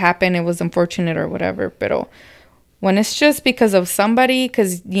might have happened, it was unfortunate or whatever. But when it's just because of somebody,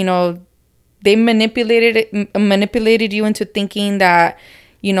 because, you know, they manipulated you into thinking that,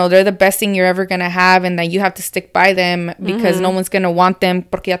 you know, they're the best thing you're ever going to have and that you have to stick by them because no one's going to want them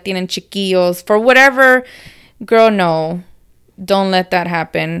porque ya tienen chiquillos for whatever. Girl, no. Don't let that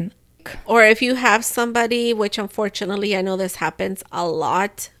happen. Or if you have somebody, which unfortunately I know this happens a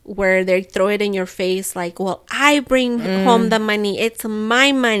lot, where they throw it in your face like, well, I bring home the money, it's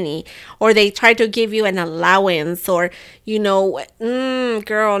my money. Or they try to give you an allowance, or, you know,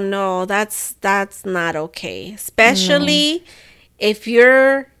 girl, no, that's not okay. Especially if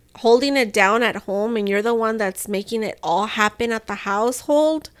you're holding it down at home and you're the one that's making it all happen at the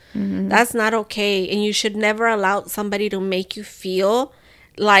household. That's not okay. And you should never allow somebody to make you feel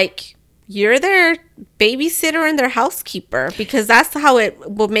like you're their babysitter and their housekeeper, because that's how it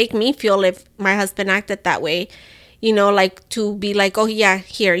will make me feel if my husband acted that way. You know, like, to be like, oh yeah,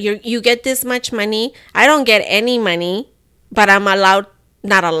 here, you get this much money. I don't get any money, but I'm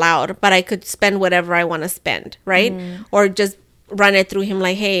not allowed, but I could spend whatever I want to spend, right? Or just run it through him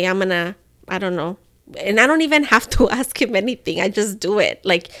like, hey, I don't know. And I don't even have to ask him anything. I just do it.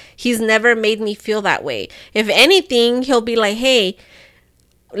 Like, he's never made me feel that way. If anything, he'll be like, hey,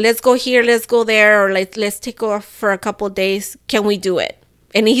 let's go here, let's go there, or let's take off for a couple of days. Can we do it?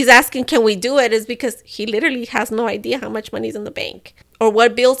 And he's asking, can we do it? Is because he literally has no idea how much money's in the bank, or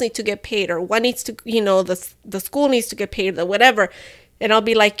what bills need to get paid, or what needs to, you know, the school needs to get paid, or whatever. And I'll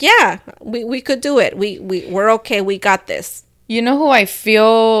be like, yeah, we could do it. We're okay. We got this. You know who I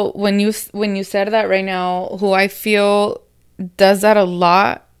feel, when you said that right now, who I feel does that a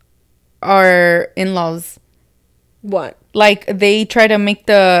lot are in-laws. What? Like, they try to make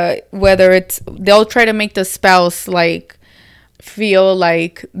they'll try to make the spouse, like, feel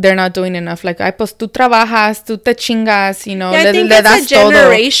like they're not doing enough. Like, ay, pues tú trabajas, tú te chingas, you know. Yeah, I think that's a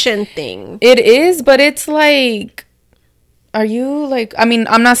generation thing. It is, but it's like, are you, like, I mean,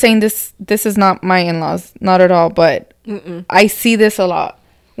 I'm not saying this is not my in-laws, not at all, but I see this a lot,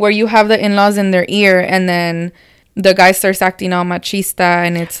 where you have the in-laws in their ear, and then the guy starts acting all machista,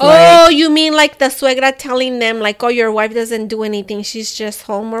 and it's like... Oh, you mean like the suegra telling them, like, oh, your wife doesn't do anything, she's just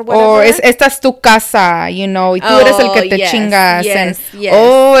home, or whatever? Or, esta es tu casa, you know, y tú eres el que te chingas.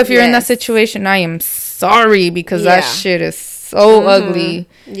 If you're in that situation, I am sorry, because that shit is so ugly.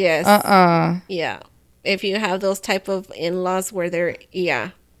 Yes. Yeah. If you have those type of in-laws where they're,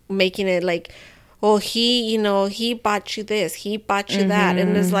 making it like, oh, he bought you this, he bought you that.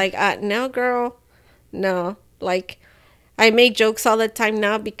 And it's like, no, girl, no. Like, I make jokes all the time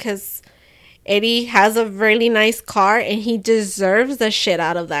now because Eddie has a really nice car and he deserves the shit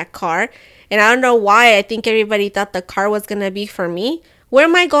out of that car. And I don't know why. I think everybody thought the car was going to be for me. Where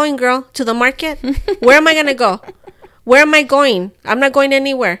am I going, girl? To the market? Where am I going to go? Where am I going? I'm not going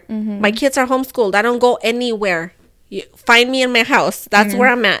anywhere. My kids are homeschooled. I don't go anywhere. You find me in my house. That's where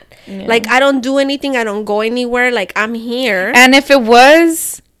I'm at. Yeah. Like, I don't do anything. I don't go anywhere. Like, I'm here. And if it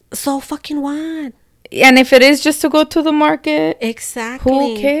was... So fucking what? And if it is just to go to the market, exactly.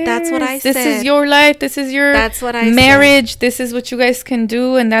 Who cares? That's what I said. This is your life. This is your marriage. This is what you guys can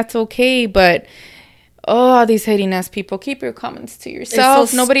do, and that's okay. But Oh, these hating ass people. Keep your comments to yourself.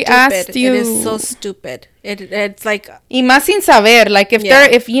 So Nobody stupid. asked you. It is so stupid. It's like... Y más sin saber. Like,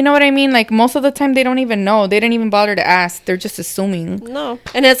 if you know what I mean? Like, most of the time, they don't even know. They didn't even bother to ask. They're just assuming. No.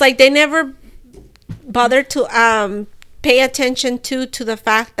 And it's like, they never bother to pay attention to the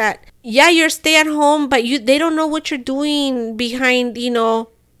fact that, yeah, you're stay at home, but they don't know what you're doing behind, you know,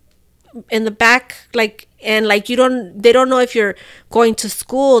 in the back, like, and like they don't know if you're going to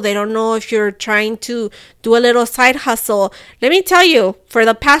school. They don't know if you're trying to do a little side hustle. Let me tell you, for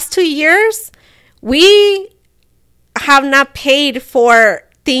the past 2 years, we have not paid for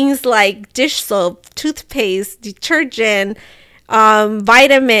things like dish soap, toothpaste, detergent,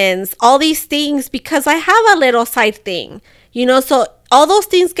 vitamins, all these things, because I have a little side thing, you know. So all those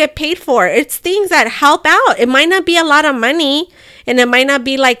things get paid for. It's things that help out. It might not be a lot of money, and it might not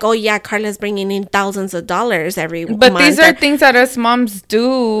be like, oh yeah, Carla's bringing in thousands of dollars every month. But these are things that us moms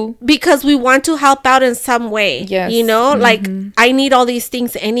do because we want to help out in some way. Yes. You know, like, I need all these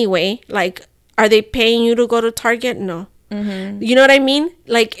things anyway. Like, are they paying you to go to Target? No. You know what I mean?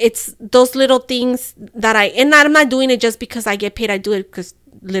 Like, it's those little things that I'm not doing it just because I get paid. I do it because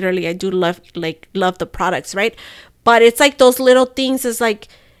literally I do love the products, right? But it's like those little things is like,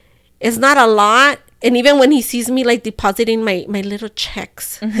 it's not a lot. And even when he sees me like depositing my little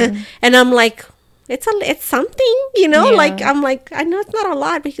checks, and I'm like, it's something, you know, like, I'm like, I know it's not a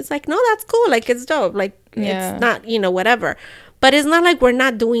lot, but he's like, no, that's cool. Like, it's dope. Like, it's not, you know, whatever. But it's not like we're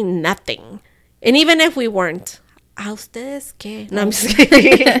not doing nothing. And even if we weren't, ¿a ustedes qué? No, I'm just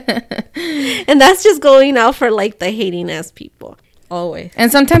kidding. And that's just going out for like the hating ass people. Always.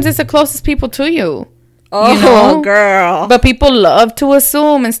 And sometimes it's the closest people to you. Oh, you know? Girl. But people love to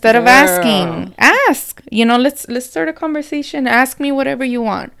assume instead of asking. Ask. You know, let's start a conversation. Ask me whatever you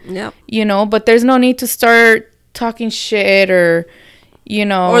want. Yep. You know, but there's no need to start talking shit or, you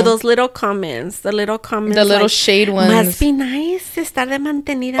know. Or those little comments. The little like, shade ones. Must be nice estar de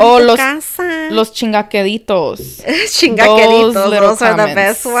mantenida en tu casa. Los chingaqueditos. Chingaqueditos. Those are the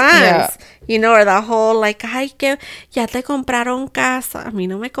best ones. Yeah. You know, or the whole like, ay, que ya te compraron casa. A mí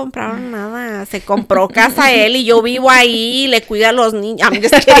no me compraron nada. Se compró casa él y yo vivo ahí. Le cuida a los niños. I'm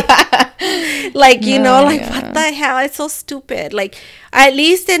just kidding. Like, you know, like, what the hell? It's so stupid. Like, at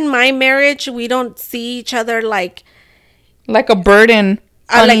least in my marriage, we don't see each other like a burden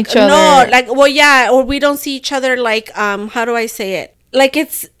on like, each other. No, like, well, yeah, or we don't see each other like, how do I say it? Like,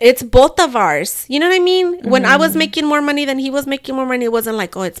 it's both of ours. You know what I mean? When I was making more money than he was making more money, it wasn't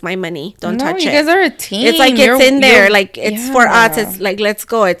like, oh, it's my money. Don't touch it. You guys are a team. It's like, it's in there. Like, it's for us. It's like, let's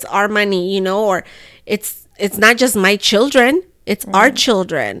go. It's our money, you know? Or it's not just my children. It's our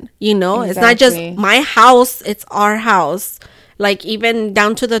children, you know? Exactly. It's not just my house. It's our house. Like, even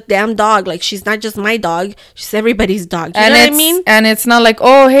down to the damn dog. Like, she's not just my dog. She's everybody's dog. You know what I mean? And it's not like,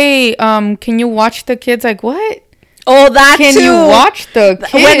 oh, hey, can you watch the kids? Like, what? Oh, that Can too. you watch the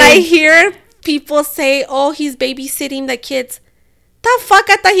kids? When I hear people say, oh, he's babysitting the kids. The fuck?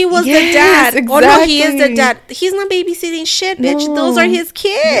 I thought he was the dad. Exactly. Oh, no, he is the dad. He's not babysitting shit, bitch. No. Those are his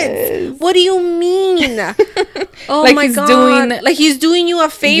kids. Yes. What do you mean? Oh, like my God. Like he's doing you a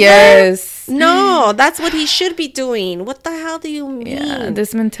favor? Yes. No, that's what he should be doing. What the hell do you mean? Yeah,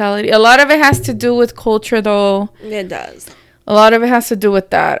 this mentality. A lot of it has to do with culture, though. It does. A lot of it has to do with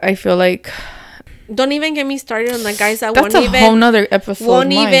that. I feel like... Don't even get me started on the guys that That's won't even... That's a whole nother episode.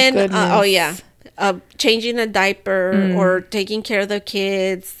 Won't even... oh, yeah. Changing a diaper or taking care of the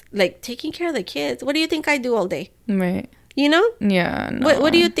kids. Like, taking care of the kids. What do you think I do all day? Right. You know? Yeah. No.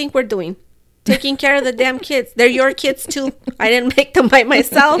 What do you think we're doing? Taking care of the damn kids. They're your kids too. I didn't make them by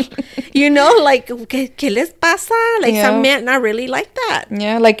myself. You know, like, ¿qué les pasa? Like, some men are really like that.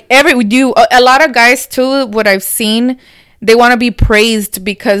 Yeah, like a lot of guys too, what I've seen, they want to be praised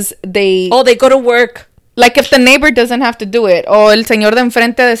because they go to work. Like, if the neighbor doesn't have to do it, or el señor de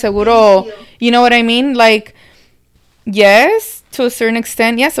enfrente de seguro, you know what I mean? Like, yes, to a certain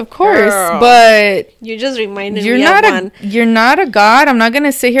extent, yes, of course. Girl, but you just reminded me of one. You're not a god. I'm not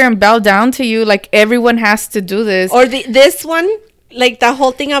gonna sit here and bow down to you. Like, everyone has to do this. Or this one, like the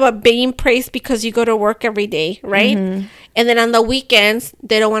whole thing about being praised because you go to work every day, right? Mm-hmm. And then on the weekends,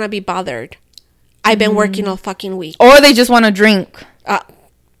 they don't want to be bothered. I've been working all fucking week. Or they just want to drink. Pa'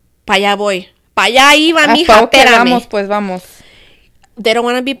 allá voy. Pa' allá iba, mija, espérame. Vamos, pues, vamos. They don't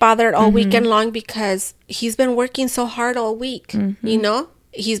want to be bothered all weekend long because he's been working so hard all week, you know?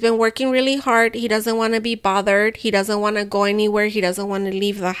 He's been working really hard. He doesn't want to be bothered. He doesn't want to go anywhere. He doesn't want to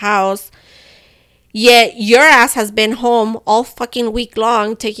leave the house. Yet your ass has been home all fucking week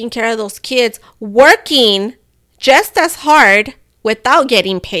long taking care of those kids, working just as hard without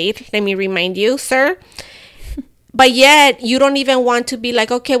getting paid. Let me remind you, sir. But yet, you don't even want to be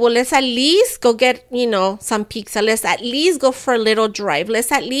like, okay, well, let's at least go get, some pizza. Let's at least go for a little drive.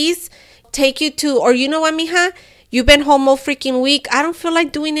 Let's at least take you to, or you know what, mija? You've been home all freaking week. I don't feel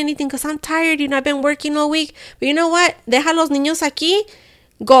like doing anything because I'm tired. I've been working all week. But you know what? Deja los niños aquí.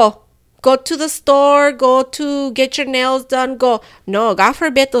 Go. Go to the store. Go to get your nails done. Go. No, God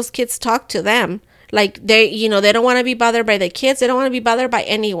forbid those kids talk to them. Like, they don't want to be bothered by the kids. They don't want to be bothered by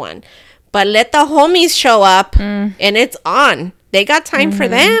anyone. But let the homies show up and it's on. They got time for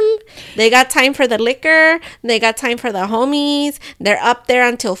them. They got time for the liquor. They got time for the homies. They're up there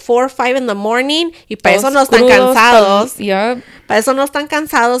until 4 or 5 in the morning. Y para eso no están cansados. Yep. Para eso no están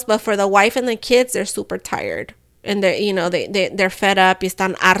cansados. But for the wife and the kids, they're super tired. And they're fed up. Y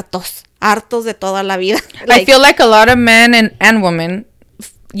están hartos. Hartos de toda la vida. I feel like a lot of men and women,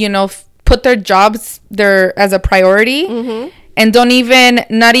 put their jobs as a priority. Mm-hmm. And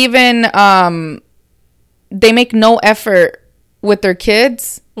they make no effort with their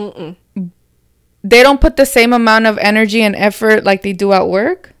kids. Mm-mm. They don't put the same amount of energy and effort like they do at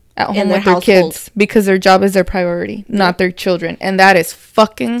work, at home with their kids, because their job is their priority, not their children. And that is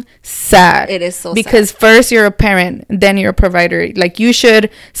fucking sad. It is so because sad. First you're a parent, then you're a provider. Like, you should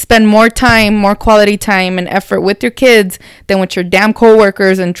spend more quality time and effort with your kids than with your damn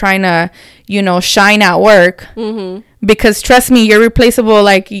coworkers and trying to, shine at work. Mm-hmm. Because trust me, you're replaceable.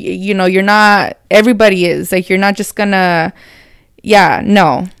 Like, you're not, everybody is. Like, you're not just gonna,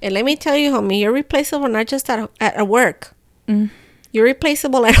 no. And let me tell you, homie, you're replaceable not just at work. Mm. You're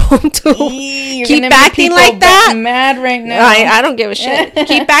replaceable at home, too. Keep acting like that. Mad right now. I don't give a shit.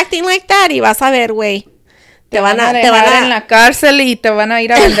 Keep acting like that y vas a ver, güey. Te van a dejar en la cárcel y te van a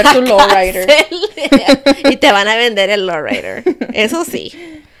ir a vender tu lowrider. Y te van a vender el lowrider. Eso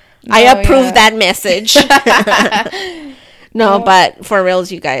sí. I approve that message. No, but for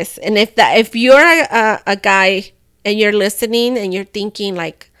reals, you guys. And if you're a guy and you're listening and you're thinking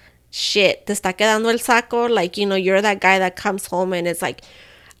like, shit, te está quedando el saco, like, you're that guy that comes home and it's like,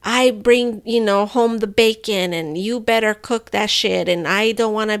 I bring, home the bacon and you better cook that shit and I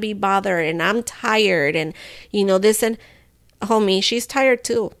don't want to be bothered and I'm tired and, this and, homie, she's tired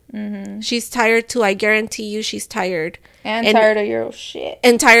too. Mm-hmm. She's tired too. I guarantee you she's tired. And tired of your shit.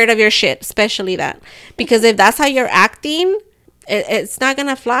 And tired of your shit, especially that. Because if that's how you're acting, it's not going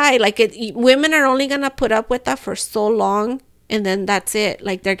to fly. Like, women are only going to put up with that for so long. And then that's it.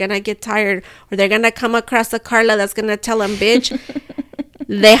 Like, they're going to get tired. Or they're going to come across a Carla that's going to tell them, bitch,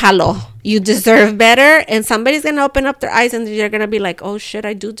 déjalo. You deserve better. And somebody's going to open up their eyes and they're going to be like, oh, shit,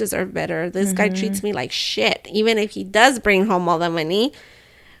 I do deserve better. This guy treats me like shit. Even if he does bring home all the money,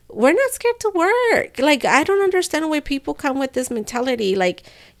 we're not scared to work. Like, I don't understand why people come with this mentality. Like,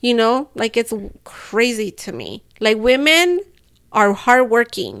 like, it's crazy to me. Like, women are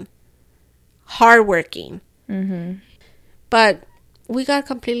hardworking. Mm-hmm. But we got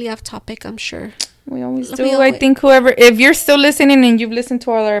completely off topic, I'm sure. We always do. I think if you're still listening and you've listened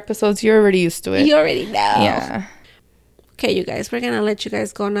to all our episodes, you're already used to it. You already know. Yeah. Okay, you guys, we're going to let you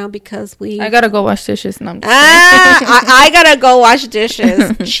guys go now because I got to go wash dishes. No, I got to go wash dishes.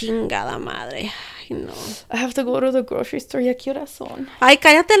 Chingada madre. I have to go to the grocery store. ¿Ya qué horas son? Ay,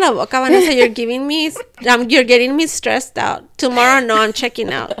 cállate la boca, Vanessa. You're getting me stressed out. Tomorrow, no, I'm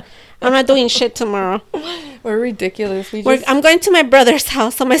checking out. I'm not doing shit tomorrow. We're ridiculous. I'm going to my brother's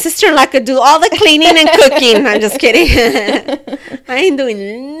house so my sister-in-law could do all the cleaning and cooking. I'm just kidding. I ain't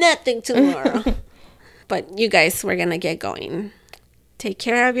doing nothing tomorrow. But you guys, we're going to get going. Take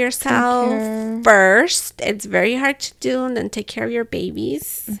care of yourself first. It's very hard to do. And then take care of your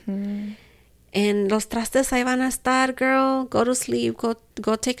babies. Mm-hmm. And los trastes ahí van a estar, girl. Go to sleep.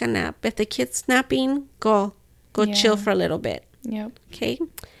 Go take a nap. If the kid's napping, go chill for a little bit. Yep. Okay.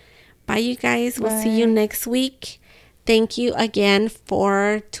 Bye, you guys. Bye. We'll see you next week. Thank you again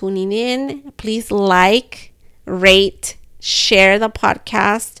for tuning in. Please like, rate, share the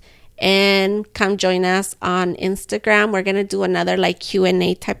podcast, and come join us on Instagram. We're going to do another like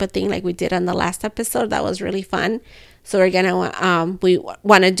Q&A type of thing like we did on the last episode. That was really fun. So we're going to, we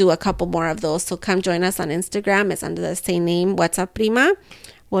want to do a couple more of those. So come join us on Instagram. It's under the same name, What's Up Prima.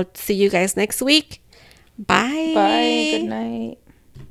 We'll see you guys next week. Bye. Bye. Good night.